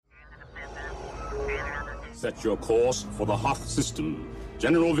Set your course for the Hoth system.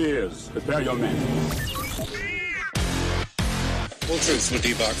 General Veers, prepare your men. All troops will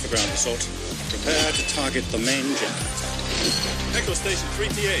debark for ground assault. Prepare to target the main jet. Echo Station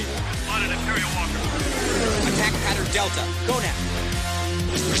 3TA. On an Imperial Walker. Attack pattern Delta. Go now.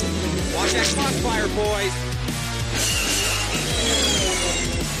 Watch that crossfire, boys.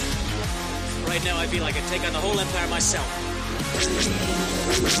 Right now, I feel like I take on the whole Empire myself.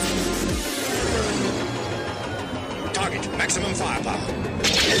 Target maximum firepower.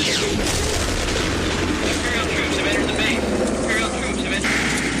 Imperial troops have entered the base. Imperial troops have entered.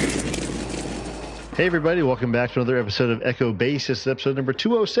 Hey everybody, welcome back to another episode of Echo Base. This is episode number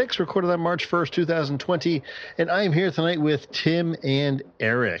 206, recorded on March 1st, 2020. And I am here tonight with Tim and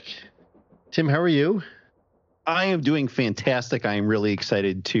Eric. Tim, how are you? I am doing fantastic. I am really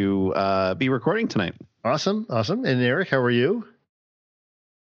excited to be recording tonight. Awesome. And Eric, how are you?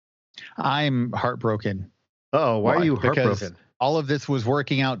 I'm heartbroken. Oh, why are you heartbroken? Because all of this was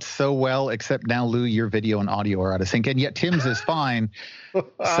working out so well, except now, Lou, your video and audio are out of sync, and yet Tim's is fine.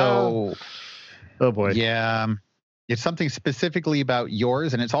 So, oh boy, yeah, it's something specifically about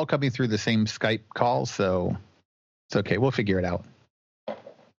yours, and it's all coming through the same Skype call. So it's okay. We'll figure it out.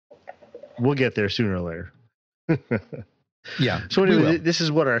 We'll get there sooner or later. Yeah. So anyway, this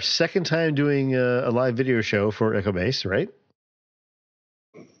is what our second time doing a live video show for Echo Base, right?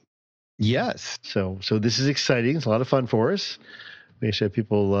 Yes. So this is exciting. It's a lot of fun for us. We actually have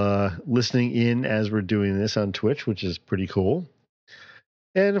people listening in as we're doing this on Twitch, which is pretty cool.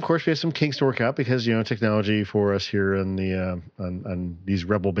 And of course, we have some kinks to work out because technology for us here on the on these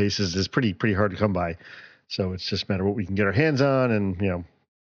Rebel bases is pretty hard to come by. So it's just a matter of what we can get our hands on, and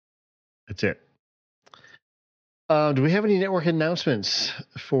that's it. Do we have any network announcements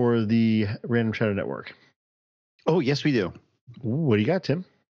for the Random Chatter Network? Oh, yes, we do. Ooh, what do you got, Tim?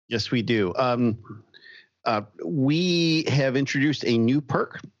 Yes, we do. We have introduced a new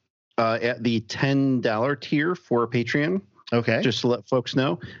perk at the $10 tier for Patreon. Okay. Just to let folks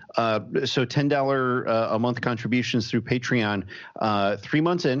know. So $10 a month contributions through Patreon. 3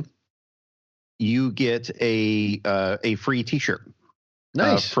 months in, you get a free T-shirt.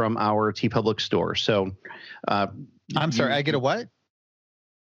 Nice. From our TeePublic store. So, I'm sorry, I get a what?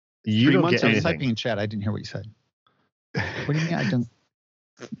 You don't get I was anything. typing in chat. I didn't hear what you said. What do you mean? I don't.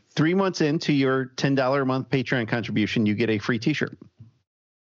 3 months into your $10 a month Patreon contribution, you get a free T-shirt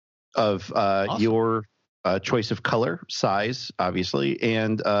of Awesome. your choice of color, size, obviously,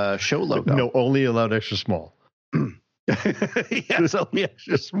 and show logo. No, only allowed extra small. Yes, only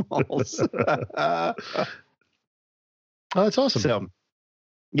extra smalls. Oh, that's awesome. So,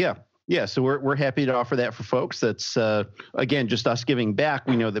 yeah. So we're happy to offer that for folks. That's again just us giving back.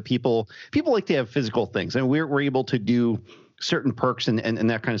 We know that people like to have physical things, and we're able to do certain perks and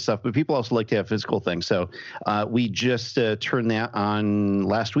that kind of stuff. But people also like to have physical things. So we just turned that on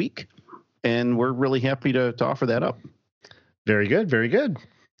last week, and we're really happy to offer that up. Very good. Very good.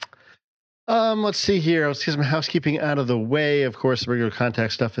 Let's see here. Let's get some housekeeping out of the way. Of course, the regular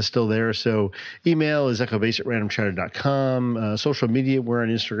contact stuff is still there. So email is echobase@randomchatter.com. Social media, we're on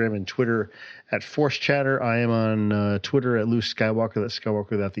Instagram and Twitter at Force Chatter. I am on Twitter at Loose Skywalker. That's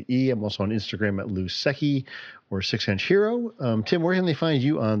Skywalker without the E. I'm also on Instagram at Loose Seki or 6-Inch Hero. Tim, where can they find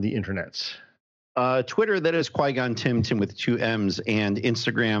you on the internets? Twitter, that is Qui-Gon Tim with 2 M's, and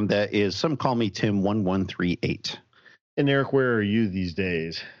Instagram, that is some call me Tim1138. And Eric, where are you these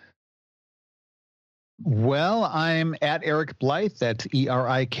days? Well, I'm at Eric Blythe. That's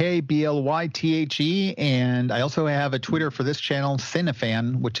ErikBlythe. And I also have a Twitter for this channel,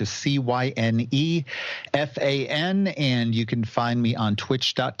 Cinefan, which is CYNEFAN. And you can find me on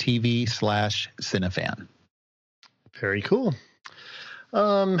twitch.tv/Cinefan. Very cool.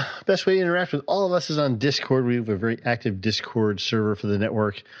 Best way to interact with all of us is on Discord. We have a very active Discord server for the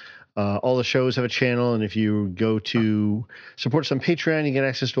network. All the shows have a channel, and if you go to support us on Patreon, you get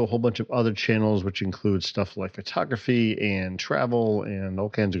access to a whole bunch of other channels, which includes stuff like photography and travel and all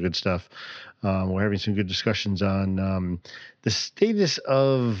kinds of good stuff. We're having some good discussions on the status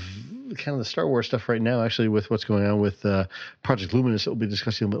of kind of the Star Wars stuff right now, actually, with what's going on with Project Luminous that we'll be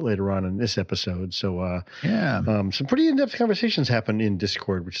discussing a little bit later on in this episode. So, some pretty in-depth conversations happen in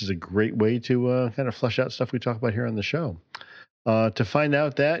Discord, which is a great way to kind of flesh out stuff we talk about here on the show. To find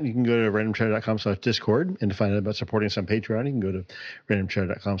out that, you can go to randomchatter.com/Discord, and to find out about supporting us on Patreon, you can go to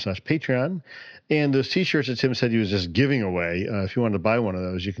randomchatter.com/Patreon. And those T-shirts that Tim said he was just giving away, if you wanted to buy one of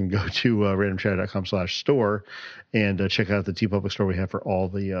those, you can go to randomchatter.com/store and check out the TeePublic store we have for all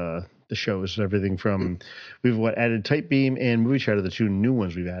the shows. Everything from, we've added Type Beam and Movie Chatter, the 2 new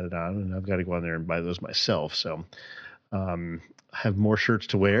ones we've added on, and I've got to go on there and buy those myself. So have more shirts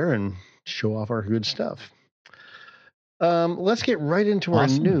to wear and show off our good stuff. Let's get right into our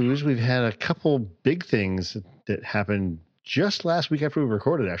news. We've had a couple big things that happened just last week after we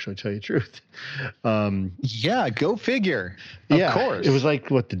recorded, actually, to tell you the truth. Yeah, go figure. Of course. It was like,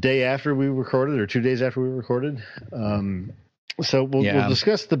 the day after we recorded or 2 days after we recorded. So we'll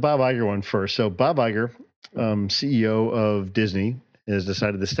discuss the Bob Iger one first. So Bob Iger, CEO of Disney, has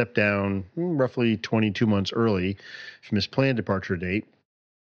decided to step down roughly 22 months early from his planned departure date.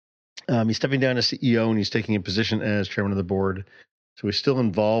 He's stepping down as CEO and he's taking a position as chairman of the board. So he's still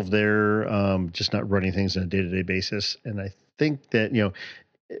involved there, just not running things on a day-to-day basis. And I think that,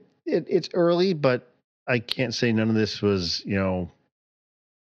 it's early, but I can't say none of this was, all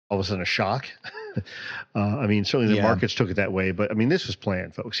of a sudden a shock. Certainly the markets took it that way, but this was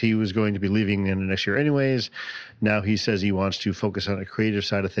planned, folks. He was going to be leaving in the next year anyways. Now he says he wants to focus on a creative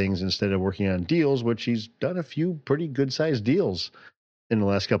side of things instead of working on deals, which he's done a few pretty good sized deals in the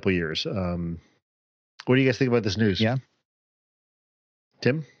last couple of years. What do you guys think about this news? Yeah.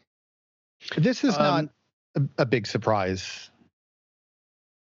 Tim? This is not a big surprise.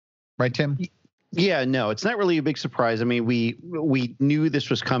 Right, Tim? Yeah, no, it's not really a big surprise. We knew this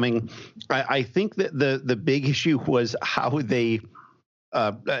was coming. I think that the big issue was how this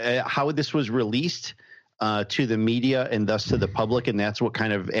was released to the media and thus to the public, and that's what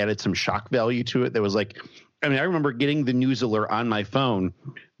kind of added some shock value to it. There was I remember getting the news alert on my phone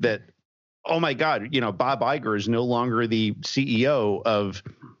that, oh my God, Bob Iger is no longer the CEO of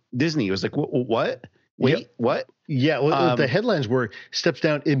Disney. It was like, what? Wait, what? Yeah, well, the headlines were steps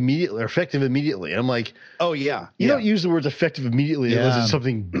down immediately, or effective immediately. And I'm like, oh yeah, you don't use the words effective immediately unless it's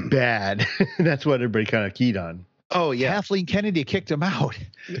something bad. That's what everybody kind of keyed on. Oh yeah, Kathleen Kennedy kicked him out.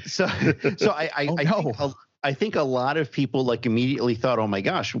 So I think a lot of people immediately thought, oh my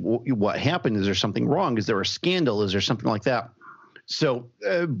gosh, what happened? Is there something wrong? Is there a scandal? Is there something like that? So,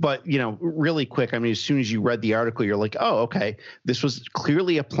 but really quick, as soon as you read the article, you're like, oh, okay, this was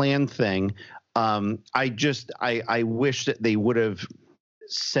clearly a planned thing. I wish that they would have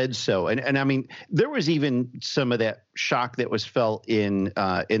said so. And there was even some of that shock that was felt in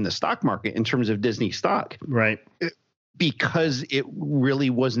the stock market in terms of Disney stock. Right. Because it really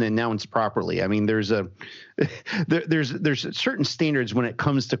wasn't announced properly. There's certain standards when it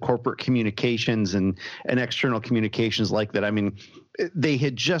comes to corporate communications and external communications like that. They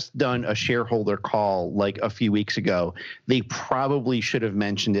had just done a shareholder call a few weeks ago. They probably should have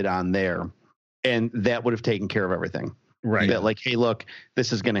mentioned it on there, and that would have taken care of everything. Right. That hey, look,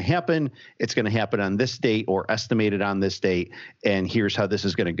 this is going to happen. It's going to happen on this date or estimated on this date, and here's how this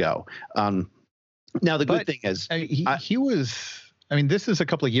is going to go. Now, the good thing is he was, this is a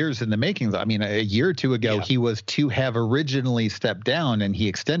couple of years in the making. A year or two ago, he was to have originally stepped down and he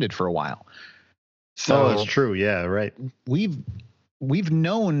extended for a while. So that's true. Yeah, right. We've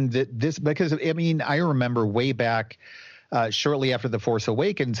known that this, because I remember way back shortly after The Force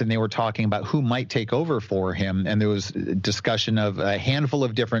Awakens, and they were talking about who might take over for him. And there was discussion of a handful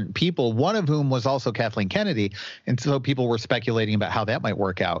of different people, one of whom was also Kathleen Kennedy. And so people were speculating about how that might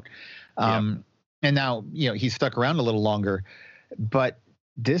work out. And now, he's stuck around a little longer, but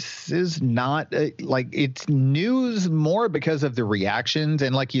this is not it's news more because of the reactions.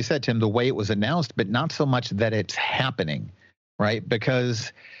 And like you said, Tim, the way it was announced, but not so much that it's happening, right?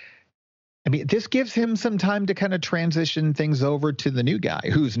 Because this gives him some time to kind of transition things over to the new guy,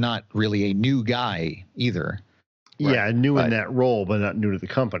 who's not really a new guy either. Right? Yeah, new in that role, but not new to the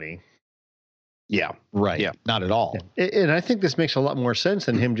company. Yeah. Right. Yeah. Not at all. Yeah. And I think this makes a lot more sense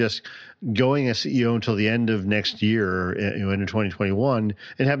than him just going as CEO until the end of next year, into 2021,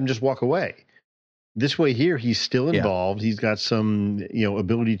 and have him just walk away. This way here, he's still involved. Yeah. He's got some,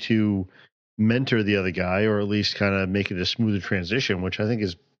 ability to mentor the other guy, or at least kind of make it a smoother transition, which I think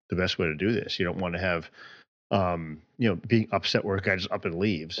is the best way to do this. You don't want to have, being upset where a guy just up and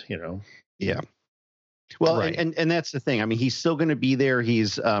leaves, Yeah. Well, right. and that's the thing. He's still going to be there.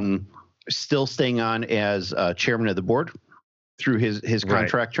 He's, still staying on as chairman of the board through his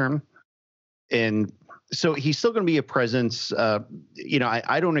contract term. And so he's still going to be a presence. I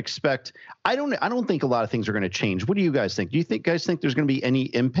don't think a lot of things are going to change. What do you guys think? Do you guys think there's going to be any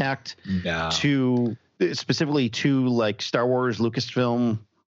impact specifically to Star Wars, Lucasfilm,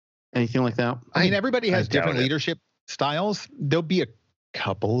 anything like that? Everybody has different leadership styles. There'll be a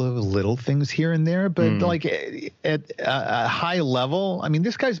couple of little things here and there, but at a high level,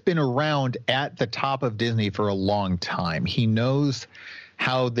 this guy's been around at the top of Disney for a long time. He knows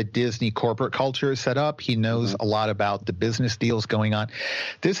how the Disney corporate culture is set up. He knows a lot about the business deals going on.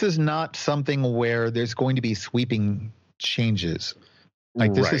 This is not something where there's going to be sweeping changes.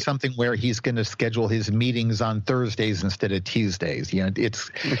 Like this is something where he's going to schedule his meetings on Thursdays instead of Tuesdays. You know,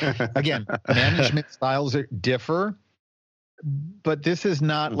 it's again, management styles differ, but this is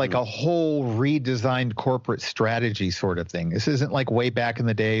not like a whole redesigned corporate strategy sort of thing. This isn't like way back in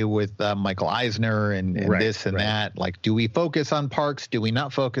the day with Michael Eisner and this and that. Like, do we focus on parks? Do we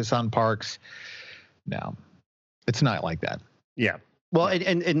not focus on parks? No, it's not like that. Yeah. Well,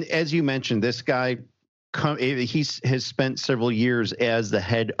 and as you mentioned, this guy, he has spent several years as the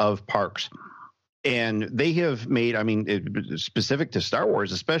head of parks, and they have made, I mean, specific to Star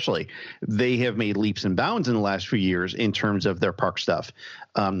Wars especially, they have made leaps and bounds in the last few years in terms of their park stuff.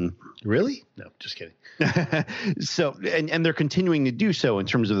 Really? No, just kidding. So, and they're continuing to do so in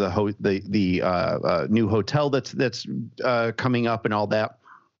terms of the new hotel that's coming up and all that.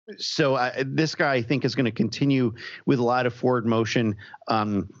 So this guy, I think, is going to continue with a lot of forward motion.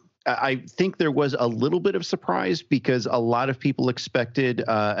 I think there was a little bit of surprise because a lot of people expected,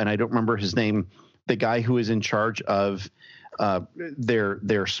 and I don't remember his name, the guy who is in charge of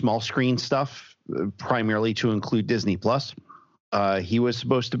their small screen stuff, primarily to include Disney Plus. He was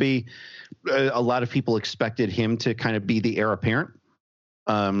supposed to be. A lot of people expected him to kind of be the heir apparent.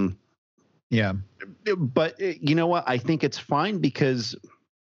 Yeah, but you know what? I think it's fine because,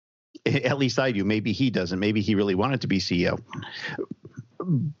 at least I do. Maybe he doesn't. Maybe he really wanted to be CEO.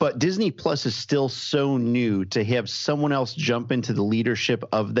 But Disney Plus is still so new. To have someone else jump into the leadership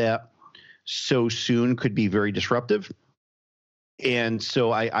of that so soon could be very disruptive. And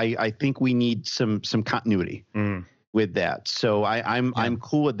so I think we need some continuity with that. So I'm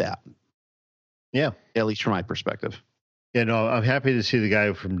cool with that. Yeah. At least from my perspective. Yeah, no, I'm happy to see the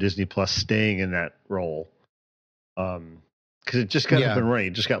guy from Disney Plus staying in that role. Because it just got up and running.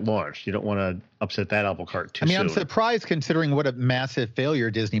 It just got launched. You don't want to upset that apple cart too soon. I'm surprised considering what a massive failure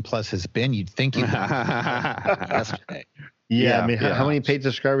Disney Plus has been. You'd think you'd yesterday. Yeah, I mean, how many paid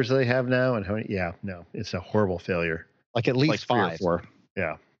subscribers do they have now? And how many? Yeah, no, it's a horrible failure. Like at least 5 or 4.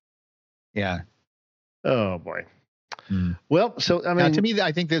 Yeah. Yeah. Oh boy. Well, so I mean, now, to me,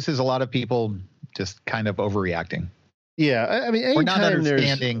 I think this is a lot of people just kind of overreacting. Yeah, I mean, we're not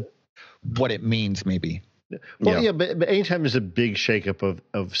understanding what it means, maybe. Well, yeah, but anytime there's a big shakeup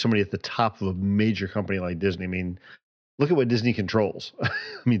of somebody at the top of a major company like Disney, I mean, look at what Disney controls. I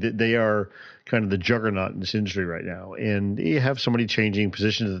mean, they are kind of the juggernaut in this industry right now. And you have somebody changing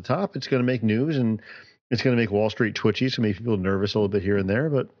positions at the top, it's going to make news and it's going to make Wall Street twitchy, so make people nervous a little bit here and there.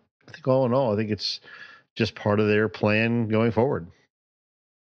 But I think all in all, I think it's just part of their plan going forward.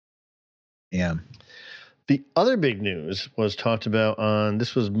 Yeah. The other big news was talked about on,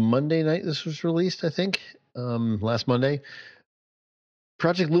 this was Monday night, this was released, I think. Last Monday,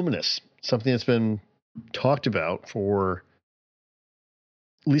 Project Luminous, something that's been talked about for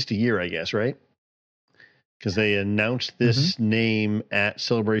at least a year, I guess, right? Because they announced this name at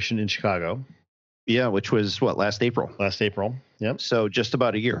Celebration in Chicago. Yeah, which was last April. Last April, yep. So just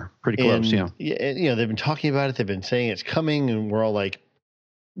about a year, pretty close. And, yeah, they've been talking about it. They've been saying it's coming, and we're all like,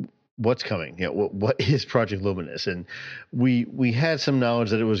 what's coming? You know, what is Project Luminous? And we had some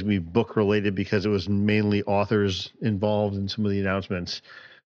knowledge that it was going to be book related because it was mainly authors involved in some of the announcements.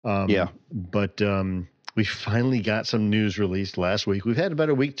 But we finally got some news released last week. We've had about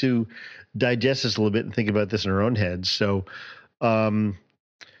a week to digest this a little bit and think about this in our own heads. So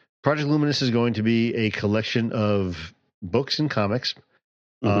Project Luminous is going to be a collection of books and comics.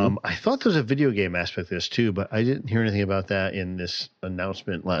 I thought there was a video game aspect to this too, but I didn't hear anything about that in this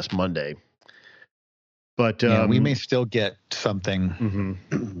announcement last Monday. But we may still get something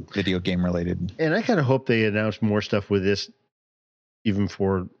video game related. And I kind of hope they announce more stuff with this, even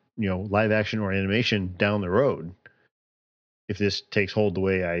for, live action or animation down the road, if this takes hold the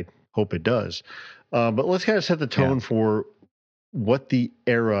way I hope it does. But let's kind of set the tone for what the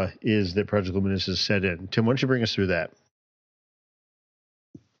era is that Project Luminous is set in. Tim, why don't you bring us through that?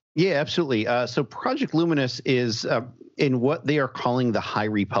 Yeah, absolutely. So Project Luminous is in what they are calling the High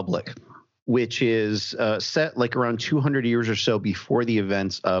Republic, which is set like around 200 years or so before the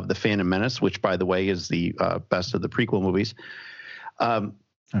events of The Phantom Menace, which, by the way, is the best of the prequel movies. And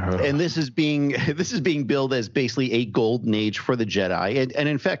this is being billed as basically a golden age for the Jedi and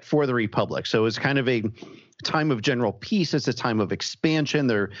in fact for the Republic. So it's kind of a time of general peace. It's a time of expansion.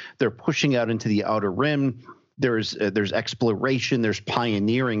 They're pushing out into the Outer Rim. There's exploration, there's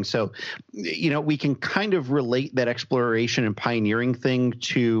pioneering. So, we can kind of relate that exploration and pioneering thing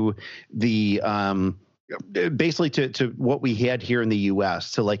to the basically to what we had here in the U.S.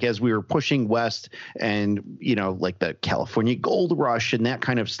 So like as we were pushing west and, like the California gold rush and that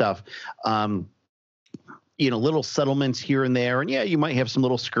kind of stuff, little settlements here and there. And yeah, you might have some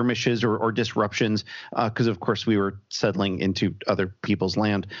little skirmishes or disruptions because, of course, we were settling into other people's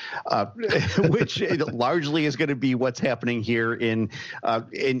land, which largely is going to be what's happening here in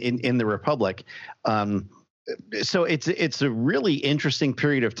the Republic. So it's a really interesting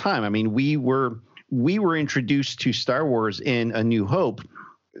period of time. I mean, we were introduced to Star Wars in A New Hope,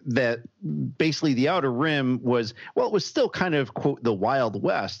 that basically the Outer Rim was, well, it was still kind of, quote, the Wild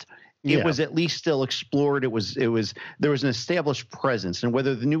West. It was at least still explored. There was an established presence, and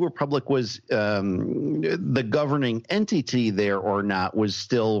whether the New Republic was the governing entity there or not was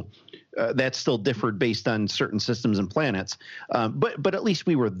still that still differed based on certain systems and planets. But at least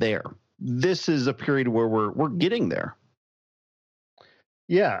we were there. This is a period where we're getting there.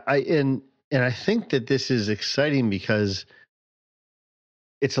 Yeah, and I think that this is exciting because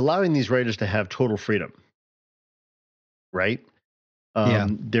it's allowing these writers to have total freedom, right?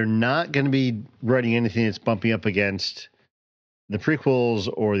 They're not going to be writing anything that's bumping up against the prequels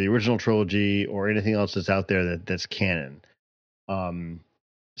or the original trilogy or anything else that's out there that's canon.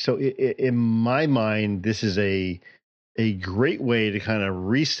 So in my mind, this is a great way to kind of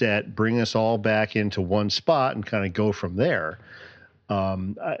reset, bring us all back into one spot and kind of go from there. I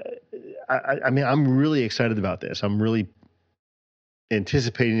mean, I'm really excited about this. I'm really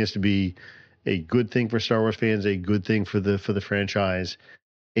anticipating this to be a good thing for Star Wars fans, a good thing for the franchise,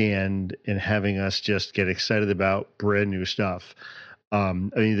 and having us just get excited about brand new stuff. I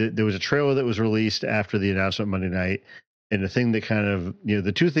mean, there was a trailer that was released after the announcement Monday night, and the thing that kind of,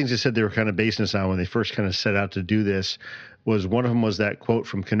 the two things they said they were kind of basing this on when they first kind of set out to do this was, one of them was that quote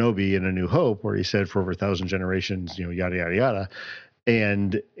from Kenobi in A New Hope, where he said, "For over 1,000 generations, yada yada yada,"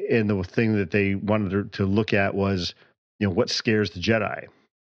 and the thing that they wanted to look at was, what scares the Jedi.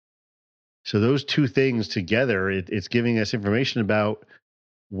 So those two things together, it's giving us information about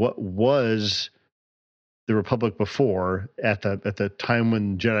what was the Republic before, at the time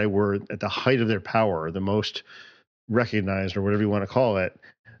when Jedi were at the height of their power, the most recognized, or whatever you want to call it,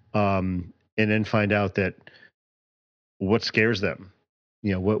 and then find out that what scares them,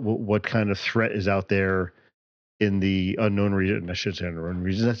 what kind of threat is out there in the unknown region. I should say unknown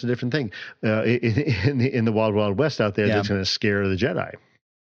region. That's a different thing. In the Wild Wild West out there, that's going to scare the Jedi.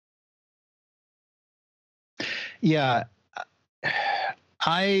 Yeah,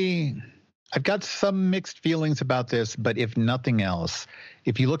 I've got some mixed feelings about this, but if nothing else,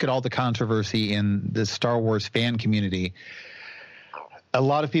 if you look at all the controversy in the Star Wars fan community, a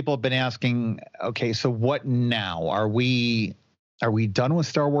lot of people have been asking, okay, so what now? Are we done with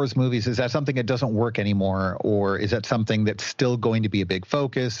Star Wars movies? Is that something that doesn't work anymore, or is that something that's still going to be a big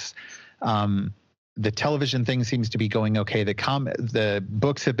focus? The television thing seems to be going okay. The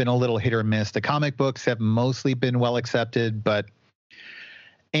books have been a little hit or miss. The comic books have mostly been well accepted,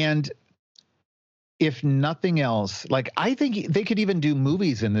 and if nothing else, like, I think they could even do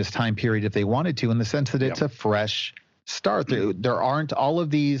movies in this time period if they wanted to, in the sense that it's a fresh start. There aren't all of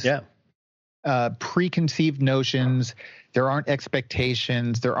these preconceived notions. There aren't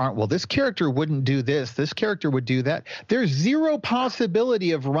expectations. There aren't, well, this character wouldn't do this. This character would do that. There's zero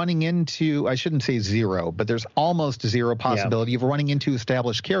possibility of running into, I shouldn't say zero, but there's almost zero possibility of running into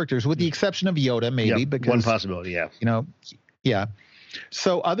established characters, with the exception of Yoda, maybe. Because one possibility,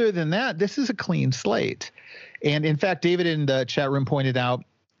 So other than that, this is a clean slate. And in fact, David in the chat room pointed out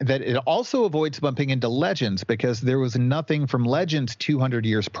that it also avoids bumping into Legends, because there was nothing from Legends 200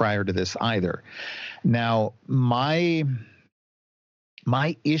 years prior to this either. Now, my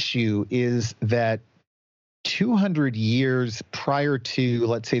issue is that 200 years prior to,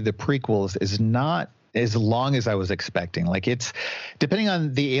 let's say, the prequels is not as long as I was expecting. Like, it's depending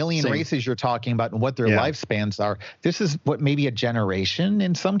on the alien races you're talking about and what their lifespans are. This is what, maybe a generation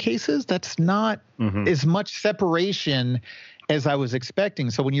in some cases. That's not as much separation as I was expecting.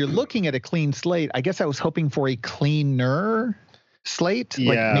 So when you're looking at a clean slate, I guess I was hoping for a cleaner slate,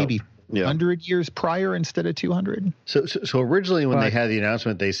 like maybe 100 years prior instead of 200. So originally when they had the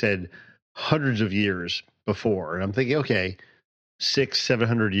announcement, they said hundreds of years before. And I'm thinking, okay,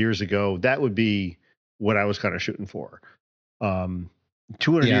 600-700 years ago, that would be what I was kind of shooting for.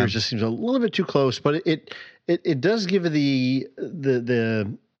 200 years just seems a little bit too close, but it does give the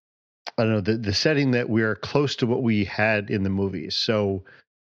I don't know, the setting that we are close to what we had in the movies. So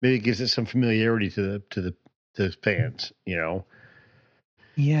maybe it gives it some familiarity to the fans,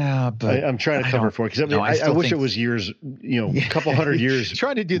 Yeah, but I'm trying to cover for it, because I wish it was years, a couple hundred years.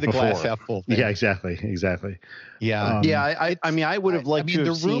 Trying to do the before. glass half full thing. Yeah, exactly. Yeah, I mean, I would have liked to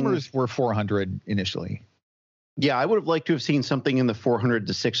have the rumors were 400 initially. Yeah, I would have liked to have seen something in the 400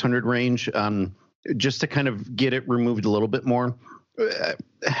 to 600 range, just to kind of get it removed a little bit more.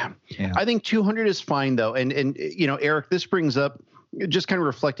 I think 200 is fine though. And Eric, this brings up just kind of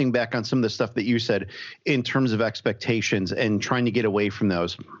reflecting back on some of the stuff that you said in terms of expectations and trying to get away from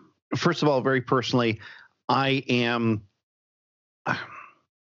those. First of all, very personally, I'm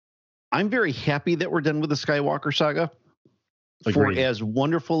very happy that we're done with the Skywalker saga. Agreed. For as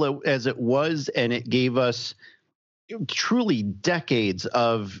wonderful as it was, and it gave us truly decades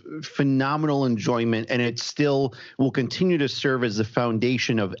of phenomenal enjoyment, and it still will continue to serve as the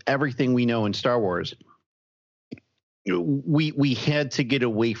foundation of everything we know in Star Wars. We had to get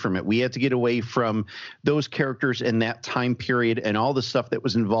away from it. We had to get away from those characters in that time period and all the stuff that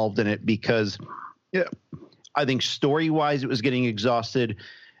was involved in it, because I think story-wise it was getting exhausted,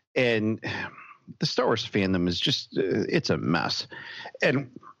 and the Star Wars fandom is just it's a mess. And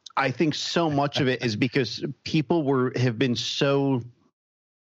I think so much of it is because people have been so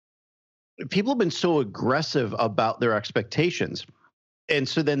aggressive about their expectations. And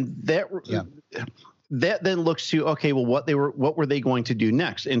so then that then looks to, okay, well, what were they going to do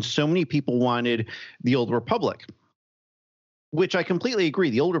next? And so many people wanted the Old Republic, which I completely agree.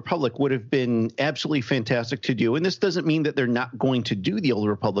 The Old Republic would have been absolutely fantastic to do. And this doesn't mean that they're not going to do the Old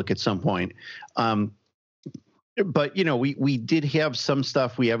Republic at some point. But, we did have some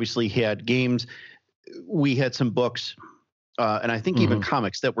stuff. We obviously had games. We had some books, and I think even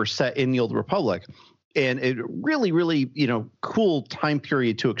comics that were set in the Old Republic. And it really, really, cool time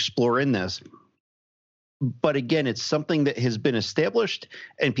period to explore in this. But again, it's something that has been established,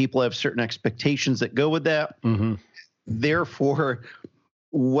 and people have certain expectations that go with that. Mm-hmm. Therefore,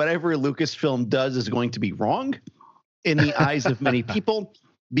 whatever Lucasfilm does is going to be wrong in the eyes of many people,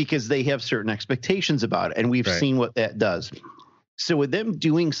 because they have certain expectations about it. And we've seen what that does. So with them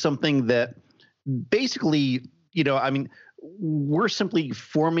doing something that basically, we're simply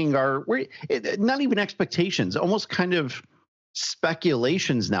forming not even expectations, almost kind of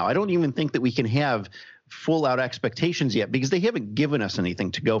speculations now. I don't even think that we can have full out expectations yet, because they haven't given us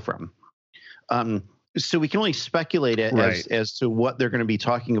anything to go from. So we can only speculate as to what they're going to be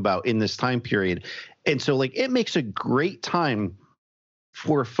talking about in this time period. And so it makes a great time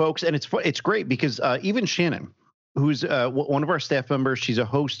for folks. And it's great because even Shannon, who's one of our staff members, she's a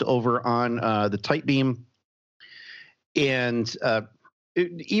host over on the Tight Beam. And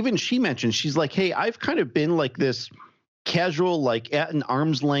even she mentioned, she's like, hey, I've kind of been like this casual, at an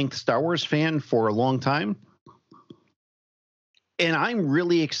arm's length Star Wars fan for a long time. And I'm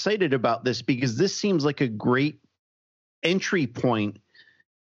really excited about this, because this seems like a great entry point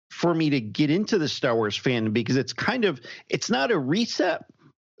for me to get into the Star Wars fandom, because it's not a reset,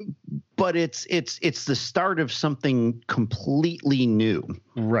 but it's the start of something completely new.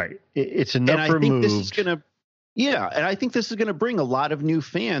 Right. It's enough and I removed. Think this is gonna, and I think this is going to bring a lot of new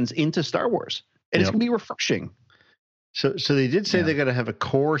fans into Star Wars, and it's going to be refreshing. So they did say they're going to have a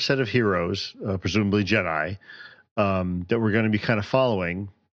core set of heroes, presumably Jedi, that we're going to be kind of following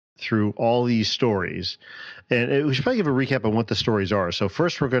through all these stories. And we should probably give a recap on what the stories are. So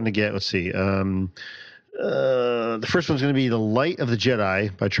first we're going to get, let's see, the first one's going to be The Light of the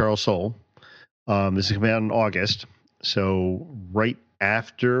Jedi by Charles Soule. This is coming out in August. So right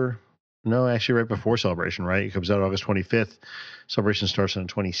before Celebration, right? It comes out August 25th. Celebration starts on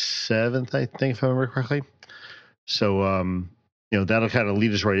the 27th, I think, if I remember correctly. So, that'll kind of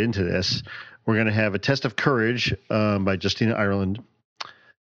lead us right into this. We're going to have A Test of Courage by Justina Ireland.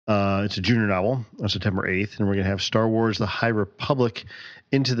 It's a junior novel on September 8th. And we're going to have Star Wars The High Republic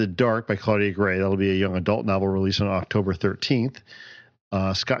Into the Dark by Claudia Gray. That'll be a young adult novel released on October 13th.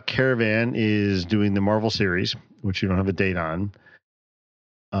 Scott Caravan is doing the Marvel series, which you don't have a date on.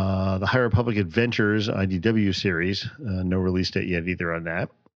 The High Republic Adventures IDW series. No release date yet either on that.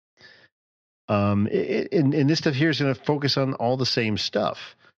 And this stuff here is going to focus on all the same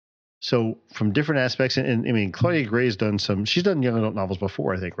stuff. So from different aspects, and I mean, Claudia Gray's she's done young adult novels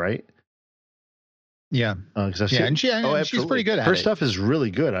before, I think, right? Yeah. And she's pretty good at it. Her stuff is really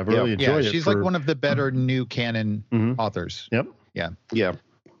good. I've really enjoyed it. She's like one of the better new canon authors. Yep. Yeah.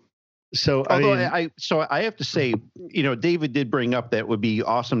 So I have to say, David did bring up that it would be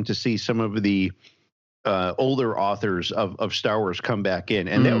awesome to see some of the older authors of Star Wars come back in,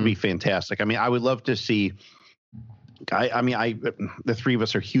 and that would be fantastic. I mean, I would love to see. The three of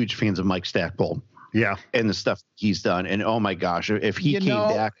us are huge fans of Mike Stackpole. Yeah, and the stuff he's done, and oh my gosh, if he came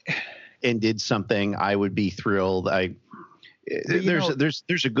back and did something, I would be thrilled.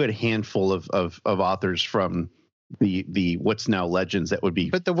 There's a good handful of authors from the what's now Legends that would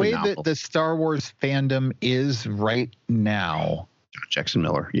be. But the phenomenal way that the Star Wars fandom is right now, Jackson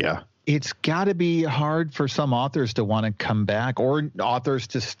Miller, it's got to be hard for some authors to want to come back, or authors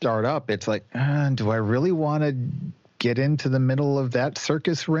to start up. It's like, do I really want to get into the middle of that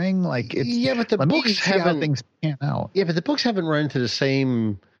circus ring. Like, it's, yeah, but the let me books see how things pan out. Yeah, but the books haven't run into the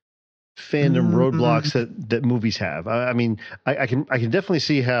same fandom roadblocks that movies have. I mean, I can definitely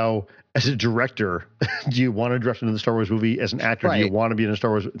see how, as a director, do you want to direct another Star Wars movie? As an actor, do you want to be in a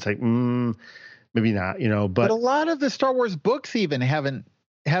Star Wars? It's like, maybe not, But a lot of the Star Wars books even haven't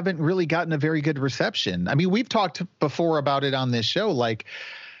really gotten a very good reception. I mean, we've talked before about it on this show. Like,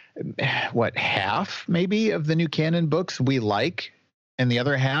 what, half maybe of the new canon books we like, and the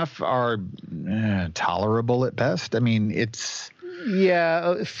other half are tolerable at best. I mean, it's.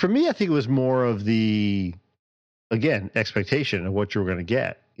 Yeah, for me, I think it was more of the, again, expectation of what you were going to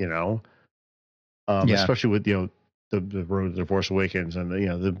get, especially with, the Road to the Force Awakens, and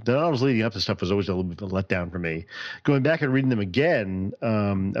the novels leading up to stuff was always a little bit of a letdown for me. Going back and reading them again,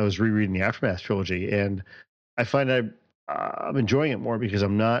 I was rereading the Aftermath trilogy, and I find I'm enjoying it more because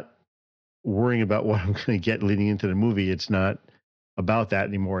I'm not worrying about what I'm going to get leading into the movie. It's not about that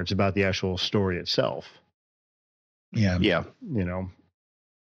anymore. It's about the actual story itself. Yeah.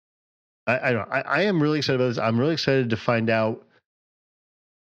 I am really excited about this. I'm really excited to find out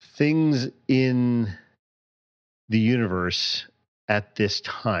things in the universe at this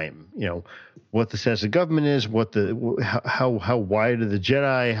time. What the status of government is, how wide are the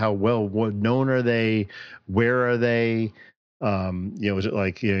Jedi, how well known are they, where are they? Is it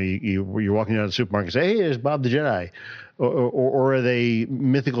like you're walking down the supermarket and say, "Hey, there's Bob the Jedi," or are they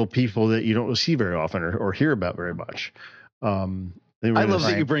mythical people that you don't see very often or hear about very much? I love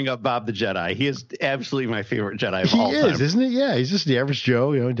that you bring up Bob the Jedi. He is absolutely my favorite Jedi of all time. He is, isn't it? Yeah, he's just the average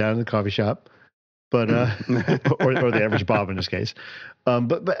Joe, down in the coffee shop, but or the average Bob in this case.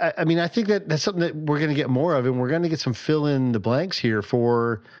 But I mean, I think that's something that we're going to get more of, and we're going to get some fill in the blanks here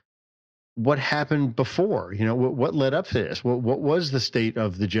for what happened before. What led up to this. What was the state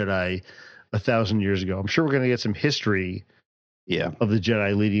of the Jedi 1,000 years ago? I'm sure we're going to get some history, of the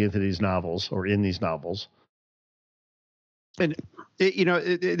Jedi leading into these novels or in these novels. And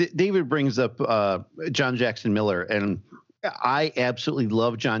David brings up John Jackson Miller, and I absolutely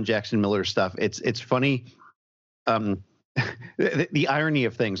love John Jackson Miller's stuff. It's funny, the irony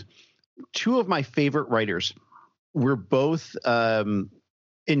of things. Two of my favorite writers were both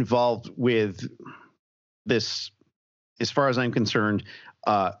involved with this, as far as I'm concerned,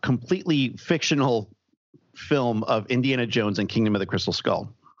 completely fictional film of Indiana Jones and Kingdom of the Crystal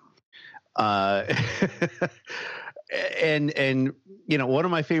Skull. And one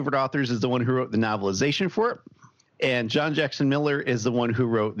of my favorite authors is the one who wrote the novelization for it, and John Jackson Miller is the one who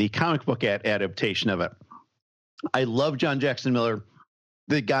wrote the comic book adaptation of it. I love John Jackson Miller.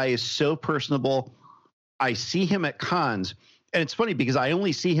 The guy is so personable. I see him at cons, and it's funny because I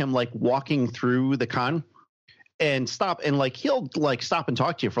only see him like walking through the con and stop, and like he'll like stop and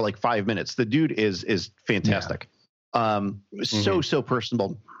talk to you for like 5 minutes. The dude is fantastic. So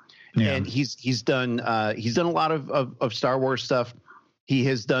personable. Yeah. And he's done a lot of Star Wars stuff. He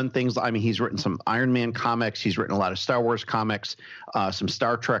has done things. I mean, he's written some Iron Man comics. He's written a lot of Star Wars comics, some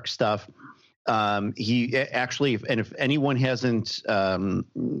Star Trek stuff. He actually, and if anyone hasn't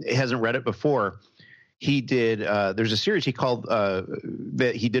read it before, he did. There's a series called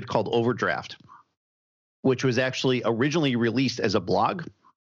Overdraft, which was actually originally released as a blog,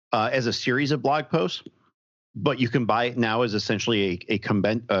 as a series of blog posts. But you can buy it now as essentially a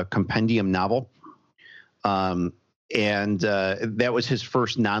compendium novel. And that was his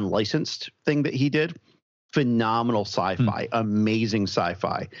first non-licensed thing that he did. Phenomenal sci-fi, amazing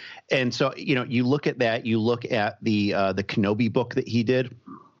sci-fi. And so, you look at that, you look at the Kenobi book that he did.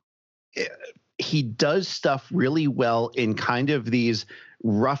 He does stuff really well in kind of these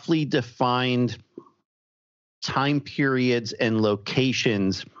roughly defined time periods and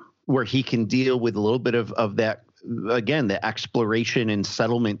locations where he can deal with a little bit of that, again, the exploration and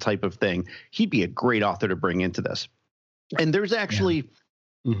settlement type of thing. He'd be a great author to bring into this. And there's actually,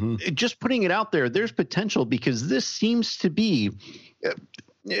 just putting it out there, there's potential because this seems to be,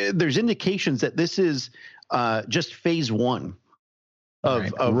 there's indications that this is just phase one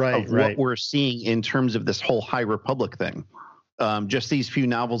of what we're seeing in terms of this whole High Republic thing. Just these few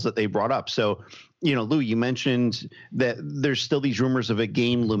novels that they brought up. So, Lou, you mentioned that there's still these rumors of a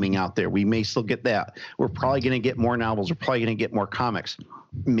game looming out there. We may still get that. We're probably going to get more novels. We're probably going to get more comics.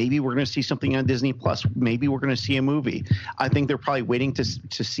 Maybe we're going to see something on Disney Plus. Maybe we're going to see a movie. I think they're probably waiting to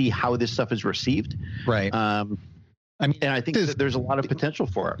see how this stuff is received. Right. And I think that there's a lot of potential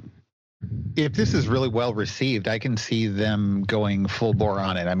for it. If this is really well received, I can see them going full bore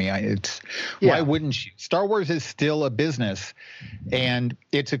on it. I mean, why wouldn't you? Star Wars is still a business, and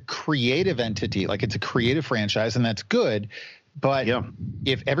it's a creative entity. Like, it's a creative franchise, and that's good. But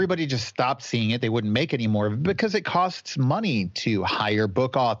if everybody just stopped seeing it, they wouldn't make any more because it costs money to hire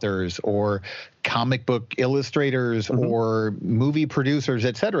book authors or comic book illustrators or movie producers,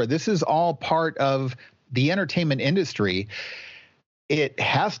 et cetera. This is all part of the entertainment industry. It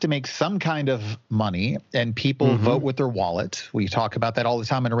has to make some kind of money, and people vote with their wallet. We talk about that all the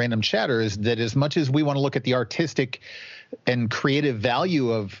time in Random Chatter, is that as much as we want to look at the artistic and creative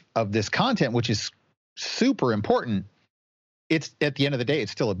value of this content, which is super important, it's at the end of the day,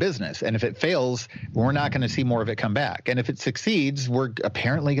 it's still a business. And if it fails, we're not going to see more of it come back. And if it succeeds, we're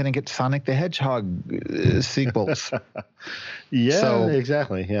apparently going to get Sonic the Hedgehog sequels.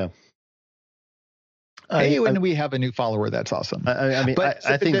 Exactly. Yeah. Hey, when we have a new follower, that's awesome. I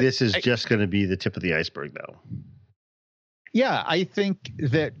think this is just going to be the tip of the iceberg, though. Yeah, I think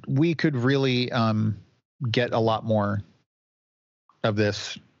that we could really get a lot more of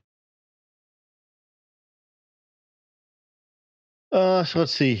this. So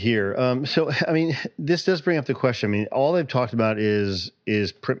let's see here. This does bring up the question. All they've talked about is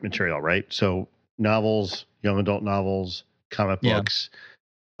print material, right? So novels, young adult novels, comic books.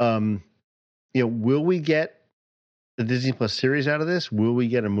 Will we get the Disney Plus series out of this? Will we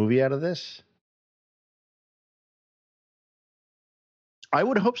get a movie out of this? I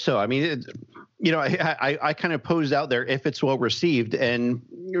would hope so. I kind of posed out there if it's well received, and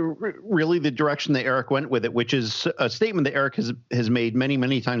really the direction that Eric went with it, which is a statement that Eric has made many,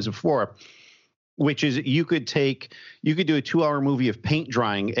 many times before, which is you could do a 2-hour movie of paint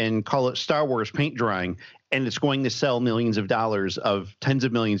drying and call it Star Wars paint drying, and it's going to sell millions of dollars, of tens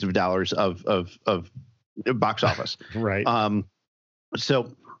of millions of dollars of box office. Right.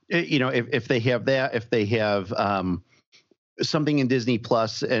 So, if they have that, if they have something in Disney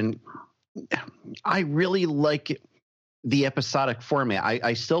Plus, and I really like the episodic format.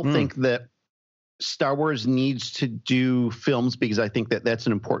 I still think that Star Wars needs to do films because I think that that's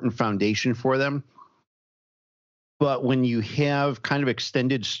an important foundation for them. But when you have kind of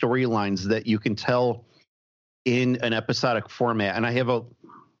extended storylines that you can tell in an episodic format, and I have a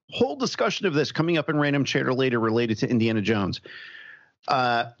whole discussion of this coming up in Random Chatter later related to Indiana Jones.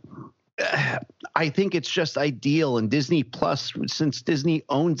 I think it's just ideal, and Disney Plus, since Disney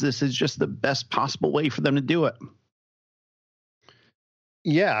owns this, is just the best possible way for them to do it.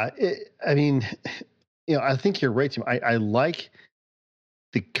 Yeah, I think you're right, Tim. I like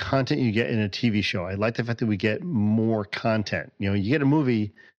the content you get in a TV show. I like the fact that we get more content. You get a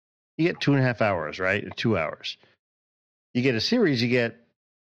movie, you get 2.5 hours, right? 2 hours. You get a series, you get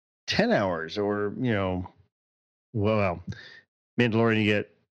 10 hours, or Mandalorian, you get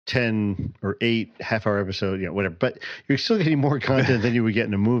 10 or 8 half-hour episode, whatever. But you're still getting more content than you would get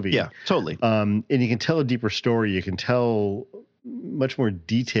in a movie. Yeah, totally. And you can tell a deeper story. You can tell much more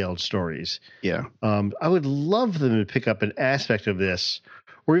detailed stories. Yeah. I would love them to pick up an aspect of this,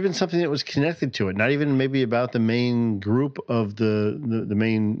 or even something that was connected to it. Not even maybe about the main group of the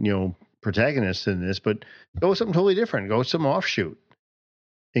main protagonists in this, but go with something totally different. Go with some offshoot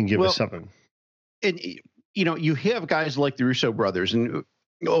and give us something. And you have guys like the Russo brothers, and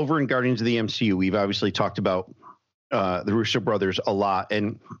over in Guardians of the MCU, we've obviously talked about the Russo brothers a lot,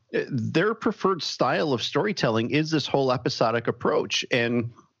 and their preferred style of storytelling is this whole episodic approach,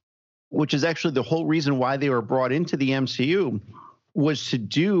 and which is actually the whole reason why they were brought into the MCU, was to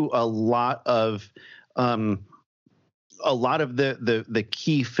do a lot of the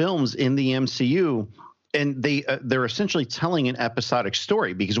key films in the MCU. And they're essentially telling an episodic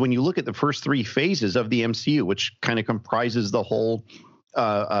story, because when you look at the first 3 phases of the MCU, which kind of comprises the whole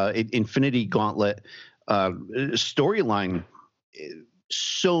Infinity Gauntlet storyline,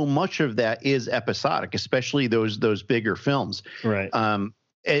 so much of that is episodic, especially those bigger films. Right.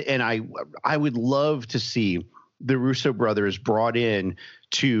 And I would love to see the Russo brothers brought in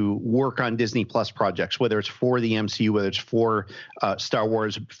to work on Disney Plus projects, whether it's for the MCU, whether it's for Star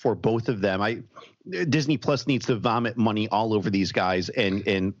Wars, for both of them. Disney Plus needs to vomit money all over these guys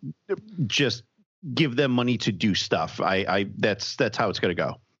and just give them money to do stuff. That's how it's going to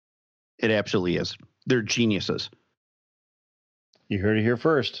go. It absolutely is. They're geniuses. You heard it here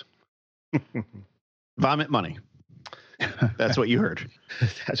first. Vomit money. That's what you heard.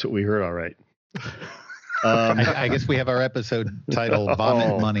 That's what we heard. All right. I guess we have our episode title,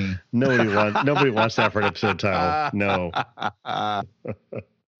 Vomit Money. Nobody wants that for an episode title. No.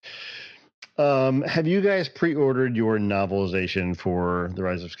 Have you guys pre-ordered your novelization for The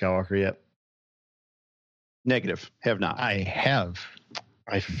Rise of Skywalker yet? Negative. Have not. I have.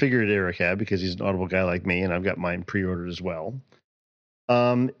 I figured Eric had, because he's an Audible guy like me, and I've got mine pre-ordered as well.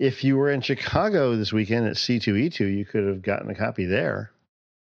 If you were in Chicago this weekend at C2E2, you could have gotten a copy there.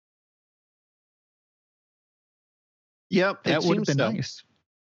 Yep, that would have been nice.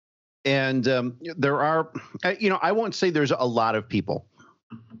 And there are, I won't say there's a lot of people,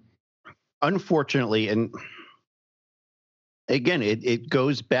 unfortunately, and again, it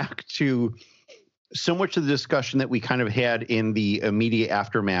goes back to so much of the discussion that we kind of had in the immediate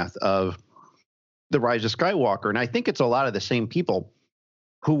aftermath of The Rise of Skywalker. And I think it's a lot of the same people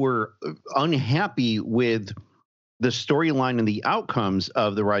who were unhappy with the storyline and the outcomes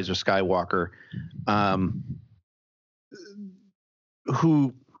of The Rise of Skywalker,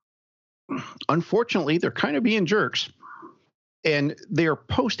 who, unfortunately, they're kind of being jerks. And they're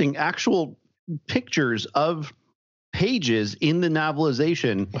posting actual pictures of pages in the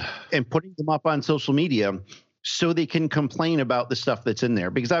novelization and putting them up on social media so they can complain about the stuff that's in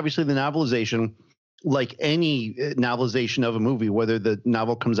there. Because obviously the novelization, like any novelization of a movie, whether the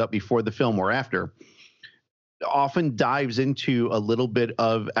novel comes out before the film or after, often dives into a little bit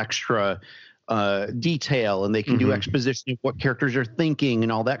of extra detail, and they can do exposition of what characters are thinking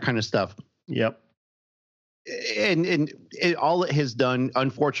and all that kind of stuff. Yep. And all it has done,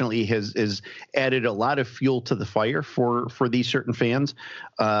 unfortunately, is added a lot of fuel to the fire for these certain fans.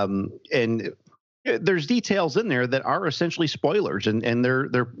 And there's details in there that are essentially spoilers, and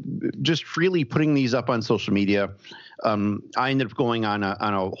they're just freely putting these up on social media. I ended up going on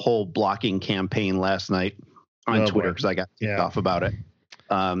a whole blocking campaign last night on Twitter because I got ticked off about it.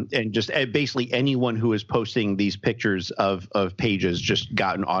 And just basically anyone who is posting these pictures of pages just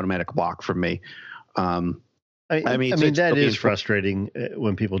got an automatic block from me. I mean, that is frustrating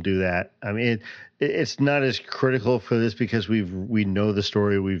when people do that. I mean, it's not as critical for this because we know the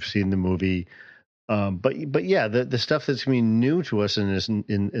story, we've seen the movie, but yeah, the stuff that's going to be new to us in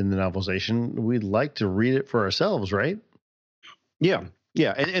the novelization, we'd like to read it for ourselves, right? Yeah,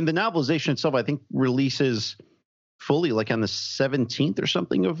 and the novelization itself, I think, releases fully like on the 17th or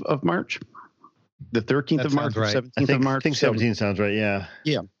something of March, the 13th of March, or 17th of March. I think 17 sounds right.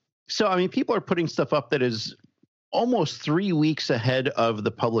 Yeah. So I mean, people are putting stuff up that is almost 3 weeks ahead of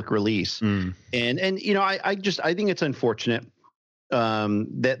the public release. And I think it's unfortunate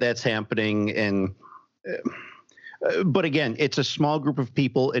that that's happening. And but again, it's a small group of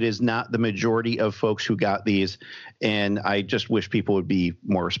people. It is not the majority of folks who got these, and I just wish people would be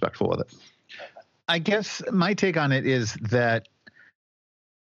more respectful with it. I guess my take on it is that,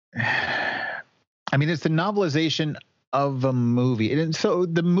 I mean, it's the novelization of a movie. And so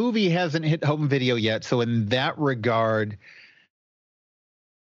the movie hasn't hit home video yet. So in that regard,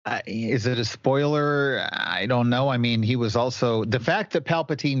 is it a spoiler? I don't know. I mean, he was also, the fact that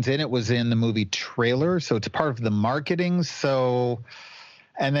Palpatine's in it was in the movie trailer. So it's part of the marketing. So,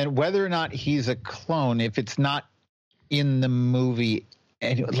 and then whether or not he's a clone, if it's not in the movie,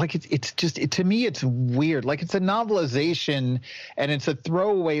 and like it's just to me it's weird. Like it's a novelization and it's a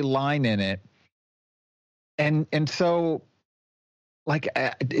throwaway line in it. And so, like,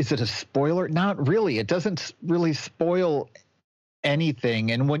 is it a spoiler? Not really. It doesn't really spoil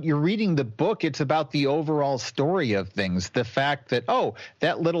anything. And when you're reading the book, it's about the overall story of things. The fact that, oh,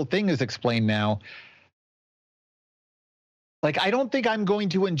 that little thing is explained now. Like, I don't think I'm going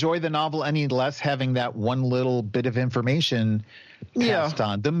to enjoy the novel any less having that one little bit of information passed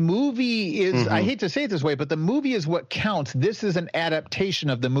on. The movie is, I hate to say it this way, but the movie is what counts. This is an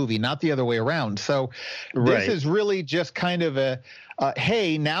adaptation of the movie, not the other way around. So this is really just kind of a,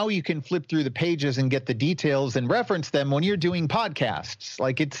 hey, now you can flip through the pages and get the details and reference them when you're doing podcasts.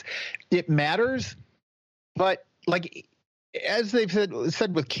 Like it matters, but like, as they've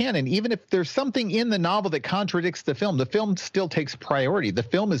said with canon, even if there's something in the novel that contradicts the film still takes priority. The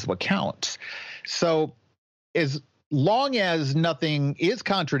film is what counts. So as long as nothing is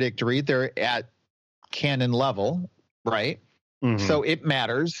contradictory, they're at canon level, right? So it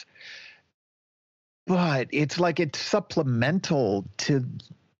matters. But it's like it's supplemental to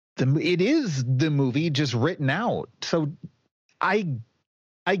it is the movie just written out. So I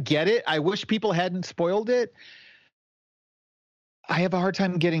get it. I wish people hadn't spoiled it. I have a hard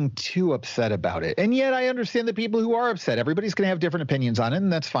time getting too upset about it. And yet I understand the people who are upset. Everybody's going to have different opinions on it,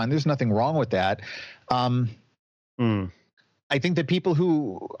 and that's fine. There's nothing wrong with that. I think that people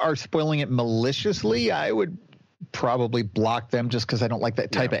who are spoiling it maliciously, I would probably block them just because I don't like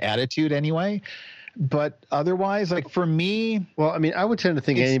that type of attitude anyway. But otherwise, like for me, well, I mean, I would tend to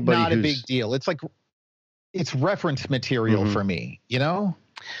think anybody not a big deal. It's like it's reference material for me, you know?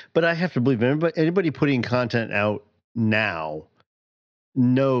 But I have to believe anybody putting content out now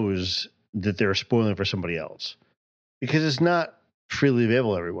knows that they're spoiling for somebody else because it's not freely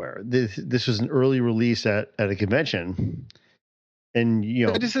available everywhere. This was an early release at a convention, and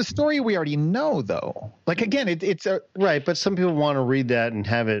but it's a story we already know, though. Like again, it's a right, but some people want to read that and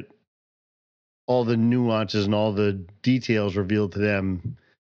have it all the nuances and all the details revealed to them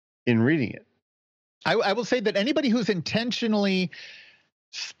in reading it. I will say that anybody who's intentionally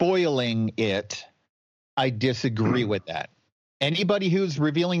spoiling it, I disagree with that. Anybody who's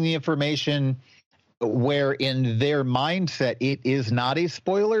revealing the information where in their mindset it is not a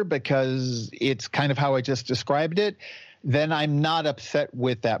spoiler because it's kind of how I just described it, then I'm not upset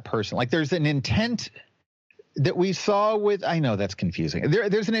with that person. Like there's an intent that we saw with, I know that's confusing.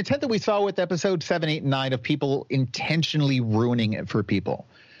 There's an intent that we saw with episode 7, 8, and 9 of people intentionally ruining it for people.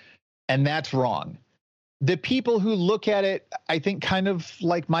 And that's wrong. The people who look at it, I think kind of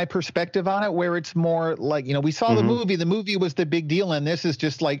like my perspective on it, where it's more like, we saw the movie was the big deal. And this is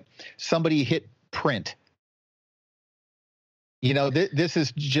just like somebody hit print. This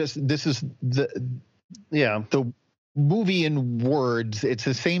is the movie in words. It's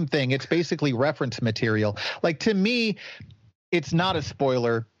the same thing. It's basically reference material. Like to me, it's not a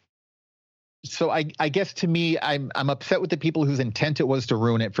spoiler. So I guess to me, I'm upset with the people whose intent it was to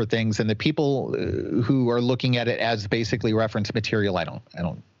ruin it for things, and the people who are looking at it as basically reference material. I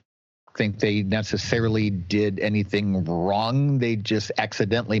don't think they necessarily did anything wrong. They just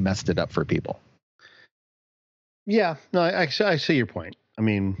accidentally messed it up for people. Yeah, no, I see your point. I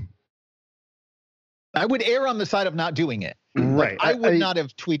mean, I would err on the side of not doing it. Right. Like, I would not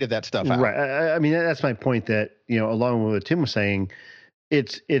have tweeted that stuff out. Right. I mean, that's my point. That along with what Tim was saying,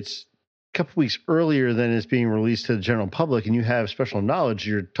 it's a couple weeks earlier than it's being released to the general public, and you have special knowledge,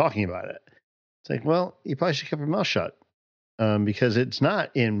 you're talking about it. It's like, well, you probably should keep your mouth shut because it's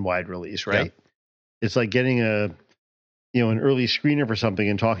not in wide release, right? Yeah. It's like getting an early screener for something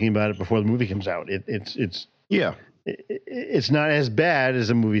and talking about it before the movie comes out. It's not as bad as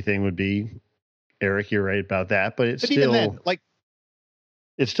a movie thing would be. Eric, you're right about that, but it's still then,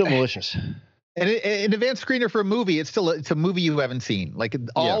 it's still malicious. An advanced screener for a movie, it's a movie you haven't seen. Like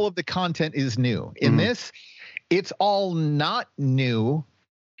all of the content is new. In this, it's all not new.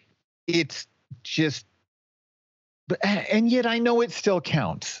 It's just, and yet I know it still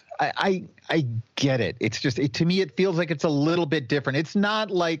counts. I get it. It's just to me, it feels like it's a little bit different. It's not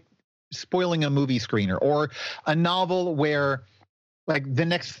like spoiling a movie screener or a novel where, like the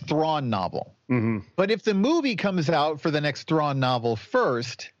next Thrawn novel. But if the movie comes out for the next Thrawn novel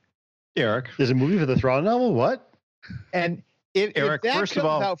first. Eric, there's a movie for the Thrawn novel. What? And if that first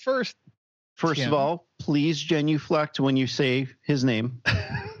comes out first of all, please genuflect when you say his name.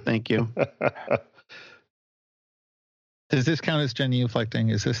 Thank you. Does this count as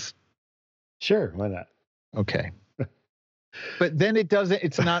genuflecting? Is this? Sure. Why not? Okay. But then it doesn't.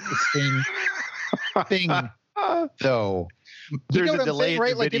 It's not the same thing, though. There's a delay in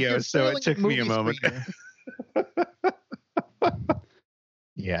the video, so it took me a moment.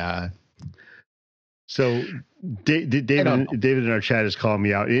 Yeah. So David in our chat is calling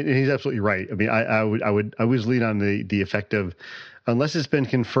me out, and he's absolutely right. I mean, I would always lean on the effect of, unless it's been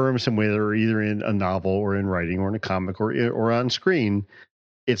confirmed some way that are either in a novel or in writing or in a comic or on screen,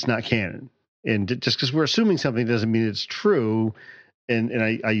 it's not canon. And just because we're assuming something doesn't mean it's true.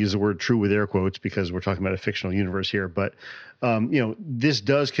 And I use the word true with air quotes because we're talking about a fictional universe here. But this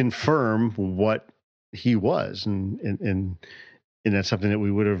does confirm what he was, and that's something that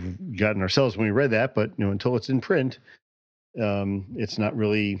we would have gotten ourselves when we read that. But until it's in print, it's not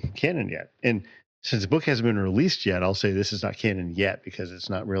really canon yet. And since the book hasn't been released yet, I'll say this is not canon yet because it's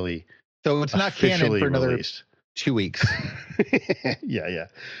not really. So it's not canon for another released. 2 weeks. Yeah.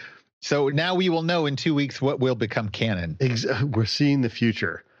 So now we will know in 2 weeks what will become canon. We're seeing the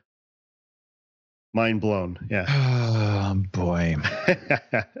future. Mind blown. Yeah. Oh, boy.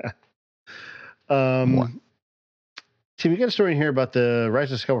 Tim, you got a story in here about the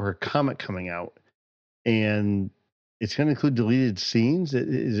Rise of Skywalker comic coming out, and it's going to include deleted scenes.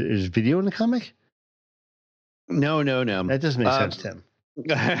 Is video in the comic? No. That doesn't make sense, Tim.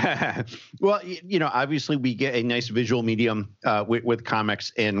 Well, obviously we get a nice visual medium with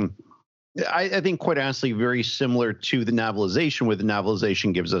comics, and I think quite honestly, very similar to the novelization, where the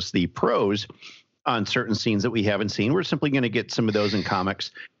novelization gives us the prose on certain scenes that we haven't seen. We're simply going to get some of those in comics.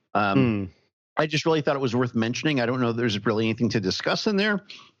 I just really thought it was worth mentioning. I don't know if there's really anything to discuss in there.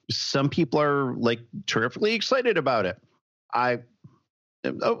 Some people are like terrifically excited about it.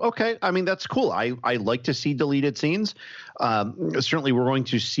 Okay. I mean, that's cool. I like to see deleted scenes. Certainly we're going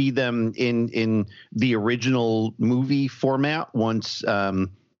to see them in the original movie format once,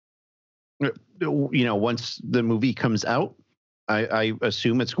 once the movie comes out. I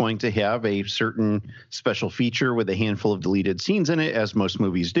assume it's going to have a certain special feature with a handful of deleted scenes in it, as most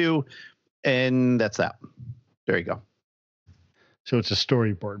movies do. And that's that. There you go. So it's a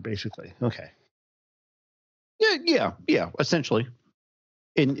storyboard, basically. Okay. Yeah. Essentially,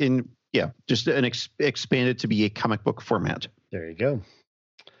 in just expanded to be a comic book format. There you go.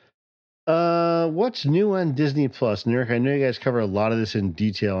 What's new on Disney Plus? And Eric, I know you guys cover a lot of this in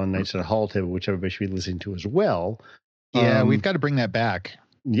detail on Nights at Hall Table, which everybody should be listening to as well. Yeah, we've got to bring that back.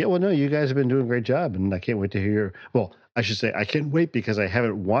 Yeah, well, no, you guys have been doing a great job, and I can't wait to hear. Well, I should say I can't wait because I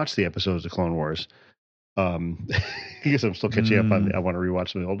haven't watched the episodes of Clone Wars. Because I'm still catching up on. I want to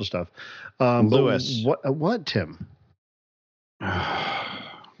rewatch some of the older stuff. Lewis, what, Tim?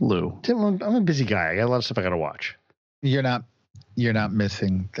 Lou, Tim, I'm a busy guy. I got a lot of stuff I got to watch. You're not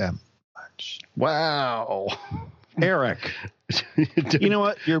missing that much. Wow, Eric. You know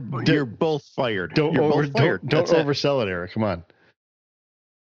what? You're both fired. Don't oversell it, Eric. Come on.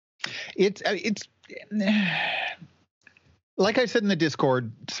 It's like I said in the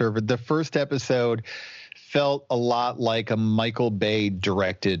Discord server, the first episode felt a lot like a Michael Bay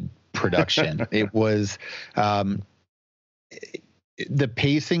directed production. It was the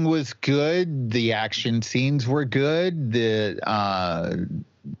pacing was good, the action scenes were good, the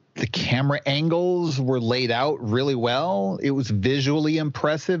camera angles were laid out really well. It was visually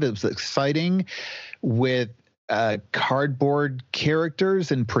impressive. It was exciting with cardboard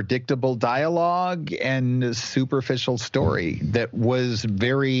characters and predictable dialogue and a superficial story that was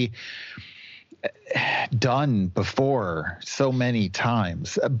very done before so many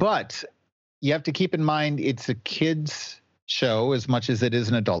times. But you have to keep in mind it's a kids show as much as it is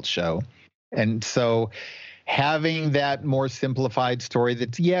an adult show. And so having that more simplified story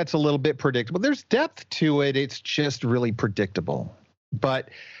that's, it's a little bit predictable. There's depth to it. It's just really predictable. But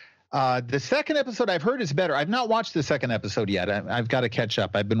the second episode I've heard is better. I've not watched the second episode yet. I've got to catch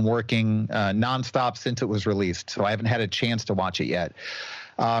up. I've been working nonstop since it was released, so I haven't had a chance to watch it yet.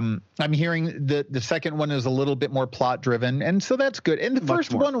 I'm hearing the second one is a little bit more plot driven, and so that's good. And the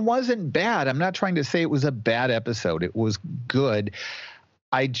first one wasn't bad. I'm not trying to say it was a bad episode. It was good.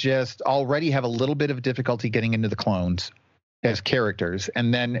 I just already have a little bit of difficulty getting into the clones as characters.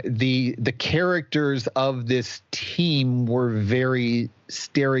 And then the characters of this team were very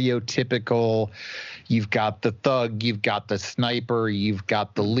stereotypical. You've got the thug, you've got the sniper, you've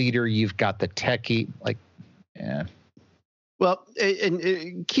got the leader, you've got the techie. Well,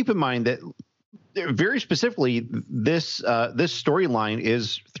 and keep in mind that very specifically, this storyline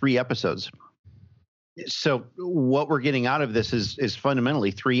is 3 episodes. So what we're getting out of this is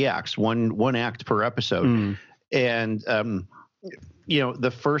fundamentally 3 acts, one act per episode. And,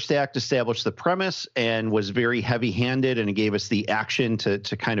 the first act established the premise and was very heavy handed, and it gave us the action to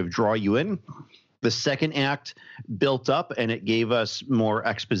kind of draw you in. The second act built up and it gave us more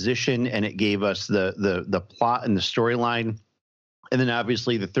exposition, and it gave us the plot and the storyline. And then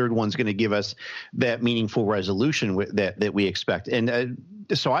obviously the third one's going to give us that meaningful resolution that we expect. And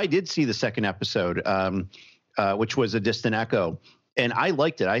so I did see the second episode, which was A Distant Echo, and I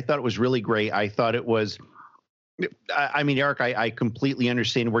liked it. I thought it was really great. I thought it was, I mean, Eric, I completely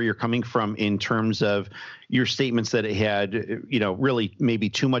understand where you're coming from in terms of your statements that it had, really maybe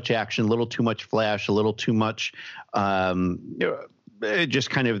too much action, a little too much flash, a little too much, just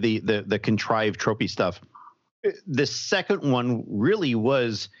kind of the contrived tropey stuff. The second one really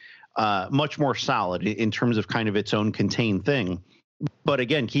was much more solid in terms of kind of its own contained thing. But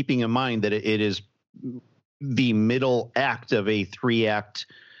again, keeping in mind that it is the middle act of a 3-act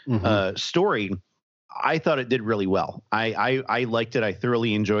story, I thought it did really well. I liked it. I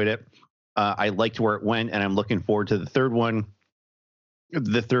thoroughly enjoyed it. I liked where it went, and I'm looking forward to the third one.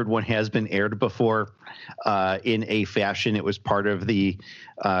 The third one has been aired before in a fashion. It was part of the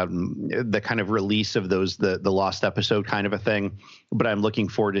kind of release of the lost episode kind of a thing. But I'm looking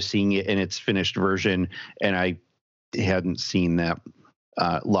forward to seeing it in its finished version, and I hadn't seen that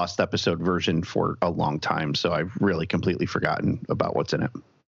lost episode version for a long time, so I've really completely forgotten about what's in it.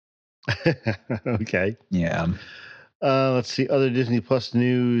 Okay. Yeah. Let's see. Other Disney Plus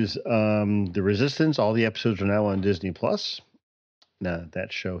news. The Resistance. All the episodes are now on Disney Plus. Now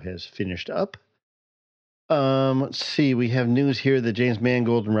that show has finished up. Let's see. We have news here that James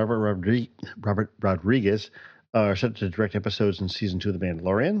Mangold and Robert Rodriguez are set to direct episodes in season 2 of The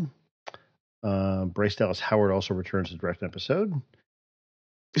Mandalorian. Bryce Dallas Howard also returns to direct an episode.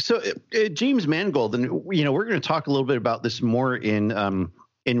 So James Mangold, and we're going to talk a little bit about this more in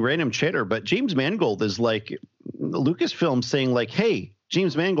Random Chatter, but James Mangold is like Lucasfilm saying like, "Hey,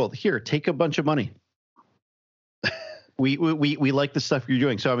 James Mangold, here, take a bunch of money. We like the stuff you're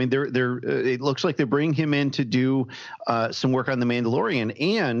doing." So I mean, they're it looks like they're bringing him in to do some work on The Mandalorian,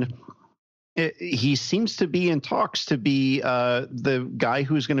 and he seems to be in talks to be the guy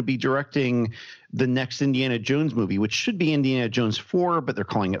who's going to be directing the next Indiana Jones movie, which should be Indiana Jones 4, but they're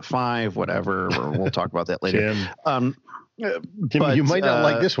calling it 5, whatever. We'll talk about that later. Tim, you might not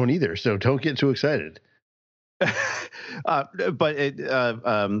like this one either, so don't get too excited.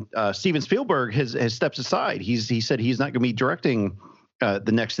 Steven Spielberg has stepped aside. He said he's not going to be directing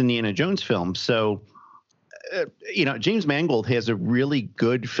the next Indiana Jones film. So, James Mangold has a really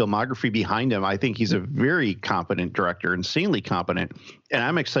good filmography behind him. I think he's a very competent director, insanely competent, and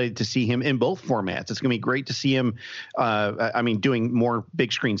I'm excited to see him in both formats. It's going to be great to see him. Doing more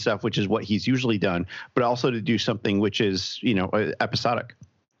big screen stuff, which is what he's usually done, but also to do something which is episodic.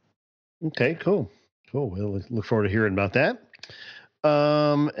 Okay, cool. We'll look forward to hearing about that.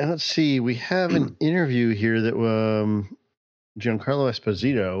 And let's see, we have an interview here that Giancarlo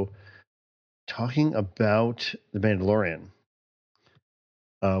Esposito talking about The Mandalorian.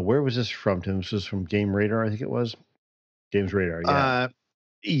 Where was this from, Tim? This was from Game Radar, I think it was. Games Radar,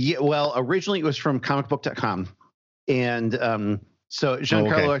 yeah. Well, originally it was from comicbook.com. And so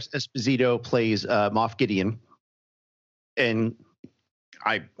Giancarlo Esposito plays Moff Gideon. And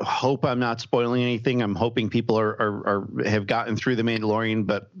I hope I'm not spoiling anything. I'm hoping people have gotten through The Mandalorian,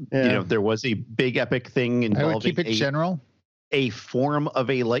 but there was a big epic thing involving I would keep it general. A form of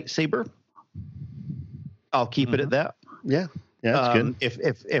a lightsaber. I'll keep it at that. Yeah, that's good.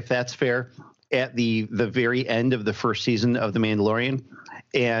 If that's fair, at the very end of the first season of The Mandalorian,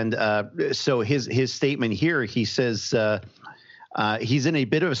 and so his statement here, he says he's in a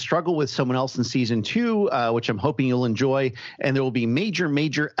bit of a struggle with someone else in season 2, which I'm hoping you'll enjoy, and there will be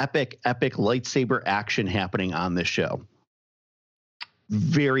major epic lightsaber action happening on this show.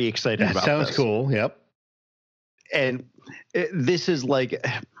 Very excited about sounds this. Cool. Yep. And this is like.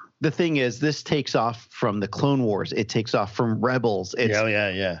 The thing is, this takes off from the Clone Wars. It takes off from Rebels. It's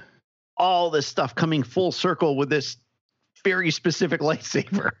yeah. All this stuff coming full circle with this very specific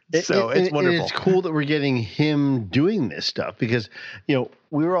lightsaber. It's wonderful. And it's cool that we're getting him doing this stuff because, we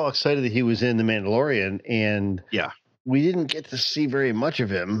were all excited that he was in The Mandalorian, and we didn't get to see very much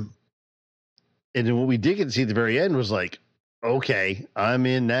of him. And then what we did get to see at the very end was like, okay, I'm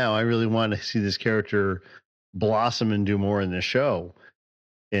in now. I really want to see this character blossom and do more in this show.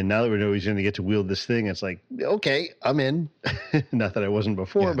 And now that we know he's going to get to wield this thing, it's like, okay, I'm in. Not that I wasn't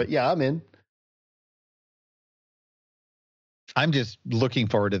before, but yeah, I'm in. I'm just looking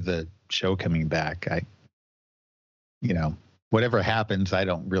forward to the show coming back. Whatever happens, I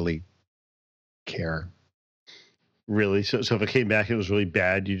don't really care. Really? So if it came back, it was really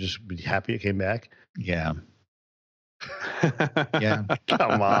bad, you just be happy it came back? Yeah. Yeah.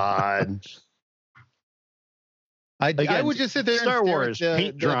 Come on. I would just sit there Star and stare Wars, at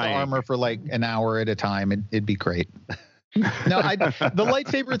paint the armor for like an hour at a time. It'd be great. No, the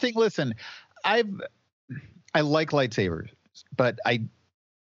lightsaber thing. Listen, I like lightsabers, but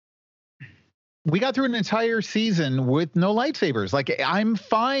we got through an entire season with no lightsabers. Like, I'm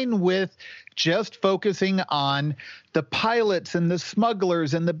fine with just focusing on the pilots and the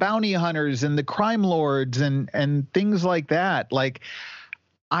smugglers and the bounty hunters and the crime lords and things like that. Like,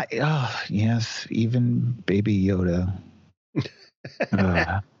 yes, even Baby Yoda.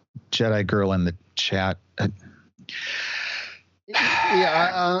 Jedi girl in the chat. I'm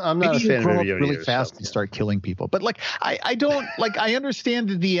not a fan of Baby Yoda really fast and start killing people. But like, I don't like. I understand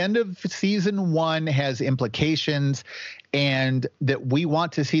that the end of season 1 has implications, and that we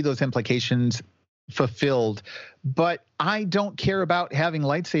want to see those implications fulfilled. But I don't care about having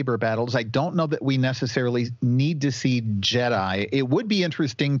lightsaber battles. I don't know that we necessarily need to see Jedi. It would be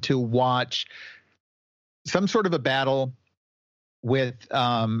interesting to watch some sort of a battle with,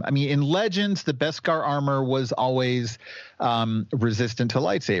 in Legends, the Beskar armor was always resistant to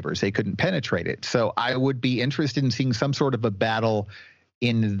lightsabers. They couldn't penetrate it. So I would be interested in seeing some sort of a battle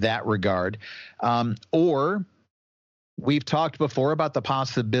in that regard. Or we've talked before about the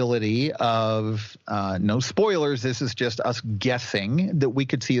possibility of, no spoilers, this is just us guessing, that we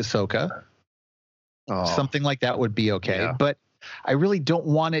could see Ahsoka. Something like that would be okay. Yeah. But I really don't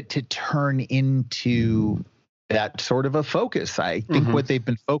want it to turn into that sort of a focus. I think what they've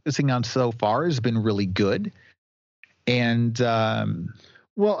been focusing on so far has been really good. And, and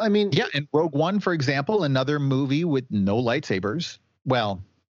Rogue One, for example, another movie with no lightsabers. Well,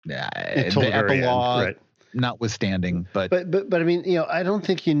 the epilogue, right, notwithstanding, but I don't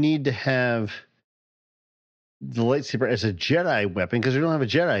think you need to have the lightsaber as a Jedi weapon because we don't have a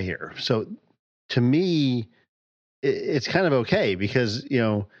Jedi here. So to me, it's kind of okay because,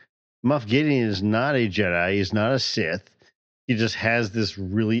 Moff Gideon is not a Jedi. He's not a Sith. He just has this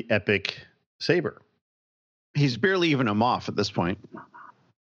really epic saber. He's barely even a Moff at this point.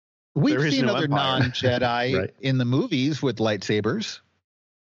 We've seen other non-Jedi right. in the movies with lightsabers.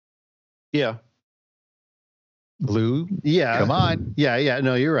 Yeah. Blue. Yeah. Come on. Yeah.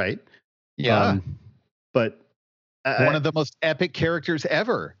 No, you're right. Yeah. But One of the most epic characters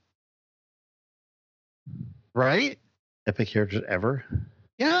ever. Right? Epic characters ever?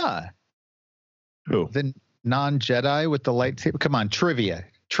 Yeah. Who? The non-Jedi with the lightsaber. Come on, trivia.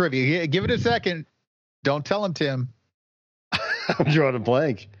 Give it a second. Don't tell him, Tim. I'm drawing a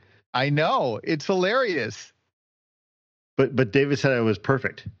blank. I know. It's hilarious. But David said I was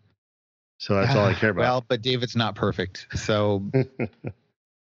perfect. So that's all I care about. Well, but David's not perfect. So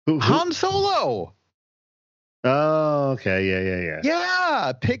who? Han Solo. Oh, okay. Yeah.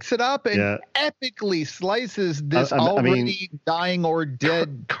 Yeah, picks it up and epically slices this already dying or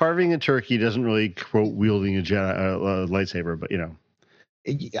dead. Carving a turkey doesn't really quote wielding a Jedi lightsaber, but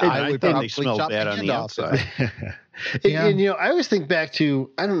I would think probably they smell chop bad my on hand the off. outside. And I always think back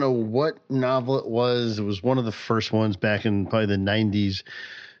to, I don't know what novel it was. It was one of the first ones back in probably the 90s,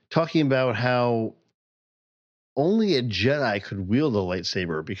 talking about how only a Jedi could wield a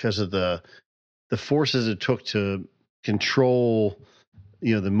lightsaber because of the forces it took to control,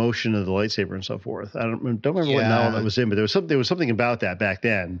 the motion of the lightsaber and so forth. I don't remember what novel that was in, but there was something about that back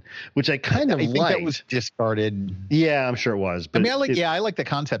then, which I kind of liked. I think that was discarded. Yeah, I'm sure it was. But I like the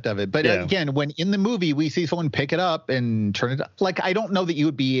concept of it. But again, when in the movie we see someone pick it up and turn it up, I don't know that you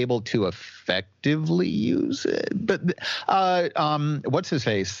would be able to effectively use it. But what's his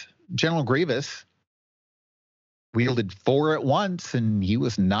face? General Grievous wielded 4 at once, and he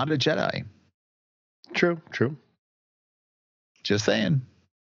was not a Jedi. True. Just saying.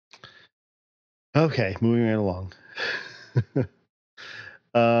 Okay, moving right along.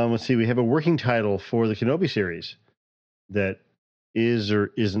 Let's see. We have a working title for the Kenobi series that is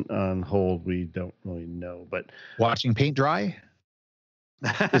or isn't on hold. We don't really know, but watching paint dry.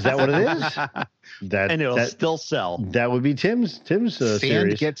 Is that what it is? And it'll still sell. That would be Tim's Sand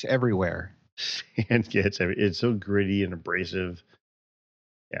series. Gets everywhere. Sand gets everywhere. It's so gritty and abrasive.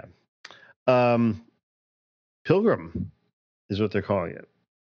 Yeah. Pilgrim is what they're calling it,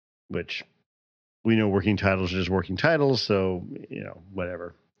 which we know working titles are just working titles. So,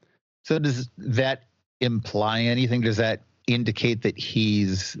 whatever. So does that imply anything? Does that indicate that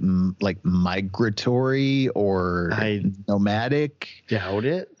he's migratory or nomadic? Doubt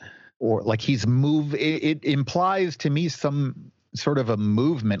it. Or he's it implies to me some sort of a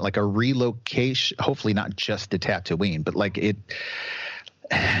movement, like a relocation, hopefully not just to Tatooine, but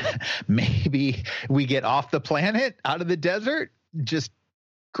maybe we get off the planet, out of the desert, just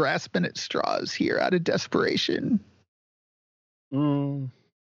grasping at straws here out of desperation. Maybe,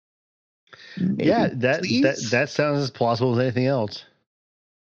 that sounds as plausible as anything else.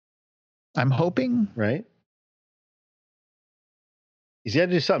 I'm hoping. Right? He's got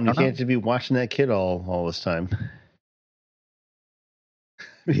to do something. You can't just be watching that kid all this time.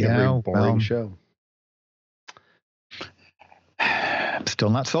 Yeah, a very boring show. I'm still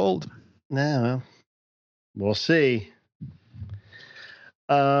not sold. No, well, we'll see.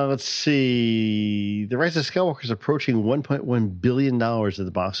 Let's see. The Rise of Skywalker is approaching $1.1 billion at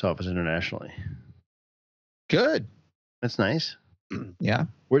the box office internationally. Good. That's nice. Yeah.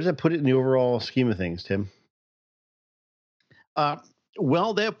 Where does that put it in the overall scheme of things, Tim?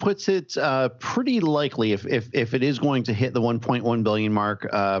 Well, that puts it pretty likely, if it is going to hit the 1.1 billion mark,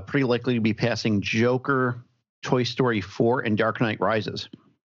 pretty likely to be passing Joker, Toy Story 4, and Dark Knight Rises.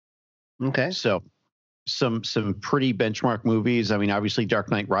 Okay. So some pretty benchmark movies. I mean, obviously Dark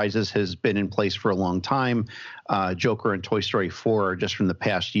Knight Rises has been in place for a long time. Joker and Toy Story 4 are just from the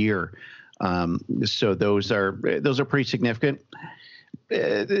past year. So those are pretty significant.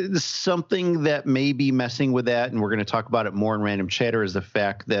 Something that may be messing with that, and we're going to talk about it more in Random Chatter, is the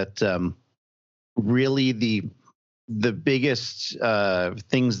fact that really the biggest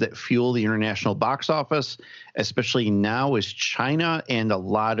things that fuel the international box office, especially now, is China, and a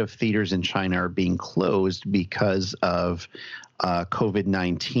lot of theaters in China are being closed because of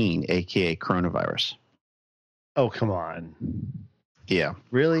COVID-19, aka coronavirus. Oh, come on. Yeah.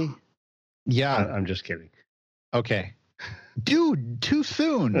 Really? Yeah. I'm just kidding. Okay. Dude, too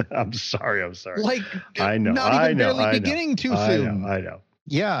soon. I'm sorry. I know. Not even barely beginning too soon. I know.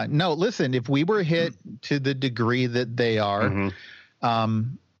 Yeah. No, listen, if we were hit to the degree that they are,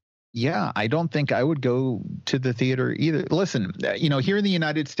 I don't think I would go to the theater either. Listen, here in the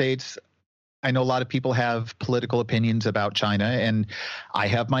United States, I know a lot of people have political opinions about China, and I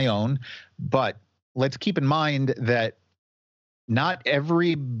have my own, but let's keep in mind that not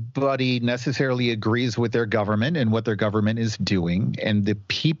everybody necessarily agrees with their government and what their government is doing. And the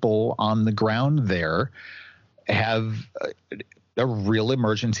people on the ground there have a real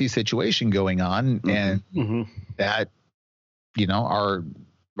emergency situation going on. And that, our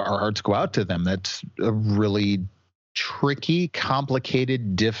hearts go out to them. That's a really tricky,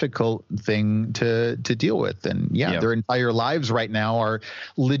 complicated, difficult thing to deal with. And their entire lives right now are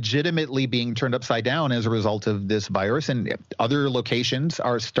legitimately being turned upside down as a result of this virus. And other locations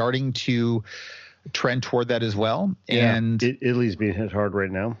are starting to trend toward that as well. Yeah, and Italy's being hit hard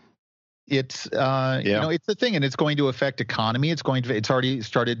right now. It's it's the thing, and it's going to affect economy. It's already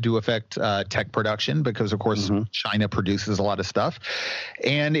started to affect tech production because, of course, China produces a lot of stuff,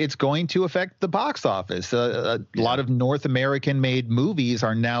 and it's going to affect the box office. A lot of North American-made movies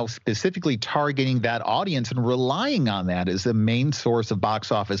are now specifically targeting that audience and relying on that as the main source of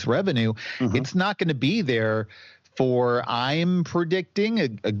box office revenue. It's not going to be there for, I'm predicting,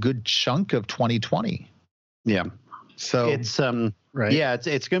 a good chunk of 2020. Yeah. So it's right. Yeah,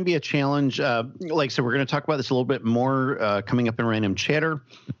 it's going to be a challenge. Like, so we're going to talk about this a little bit more coming up in Random Chatter.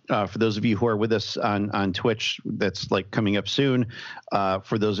 For those of you who are with us on Twitch, that's like coming up soon.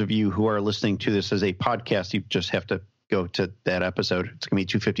 For those of you who are listening to this as a podcast, you just have to go to that episode. It's going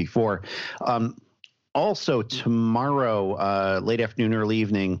to be 254. Also tomorrow, late afternoon, early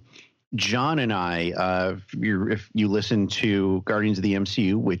evening, John and I, if you listen to Guardians of the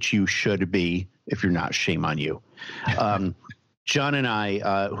MCU, which you should be, if you're not, shame on you. John and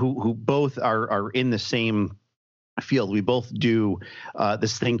I, who both are in the same field, we both do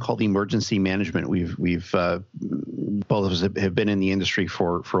this thing called emergency management. We've both of us have been in the industry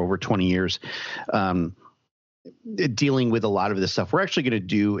for over 20 years, dealing with a lot of this stuff. We're actually going to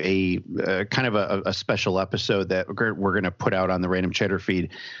do a kind of a special episode that we're going to put out on the Random Chatter feed,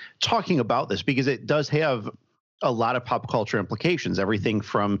 talking about this because it does have a lot of pop culture implications, everything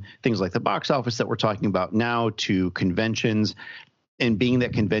from things like the box office that we're talking about now to conventions. And being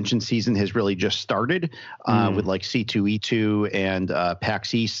that convention season has really just started with like C2E2 and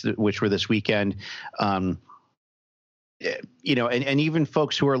PAX East, which were this weekend, and even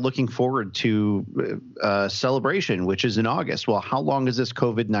folks who are looking forward to Celebration, which is in August. Well, how long is this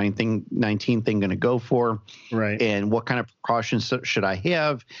COVID-19 thing going to go for? Right. And what kind of precautions should I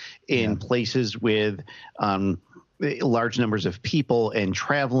have in places with large numbers of people and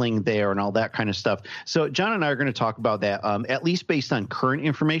traveling there and all that kind of stuff? So John and I are going to talk about that, at least based on current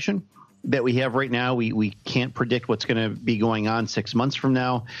information that we have right now. We can't predict what's going to be going on 6 months from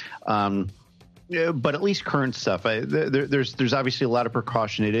now. But at least current stuff. There's obviously a lot of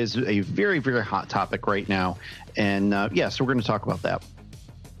precaution. It is a very, very hot topic right now. And so we're going to talk about that.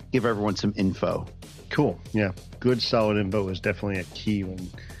 Give everyone some info. Cool. Yeah. Good, solid info is definitely a key when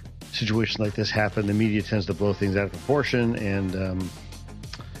situations like this happen. The media tends to blow things out of proportion, and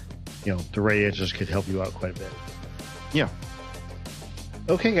the right answers could help you out quite a bit. Yeah.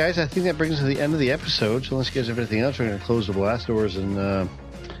 Okay, guys, I think that brings us to the end of the episode. So unless you guys have anything else, we're going to close the blast doors and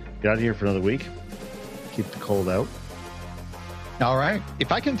get out of here for another week. Keep the cold out. All right.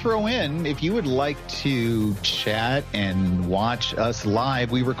 If I can throw in, if you would like to chat and watch us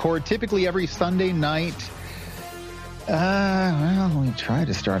live, we record typically every Sunday night. We try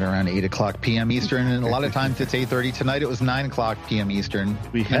to start around 8 o'clock p.m. Eastern, and a lot of times it's 8:30. Tonight it was 9 o'clock p.m. Eastern.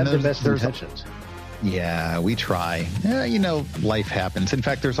 We have the best intentions. Yeah, we try. Life happens. In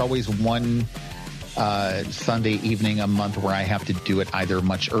fact, there's always one Sunday evening a month where I have to do it either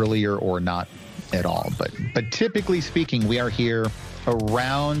much earlier or not at all. But typically speaking, we are here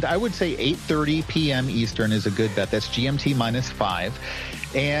around, I would say 8:30 p.m. Eastern is a good bet. That's GMT -5.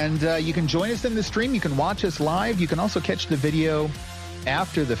 And you can join us in the stream. You can watch us live. You can also catch the video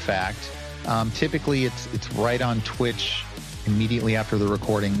after the fact. Typically, it's right on Twitch immediately after the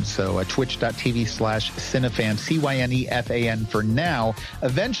recording. So twitch.tv/Cinefan, CYNEFAN for now.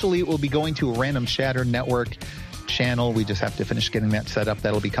 Eventually, it will be going to a Random Chatter Network channel. We just have to finish getting that set up.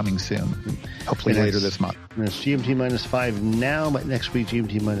 That'll be coming soon, hopefully later this month. And it's GMT -5 now, but next week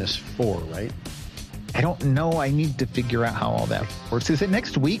GMT -4, right? I don't know. I need to figure out how all that works. Is it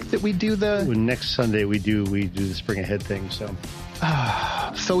next week that we do the? Well, next Sunday we do the spring ahead thing. So,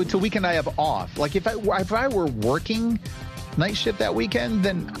 so it's a weekend I have off. Like if I were working night shift that weekend,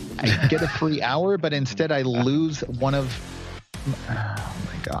 then I get a free hour. But instead, I lose one of. Oh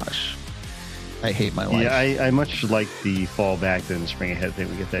my gosh. I hate my life. Yeah, I much like the fall back than the spring ahead thing.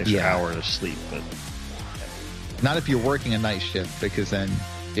 We get that extra hour to sleep, but not if you're working a night shift, because then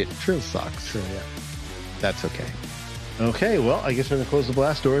it sucks. True, yeah. That's okay. Okay, well, I guess we're going to close the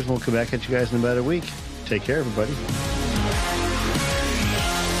blast doors and we'll come back at you guys in about a week. Take care, everybody.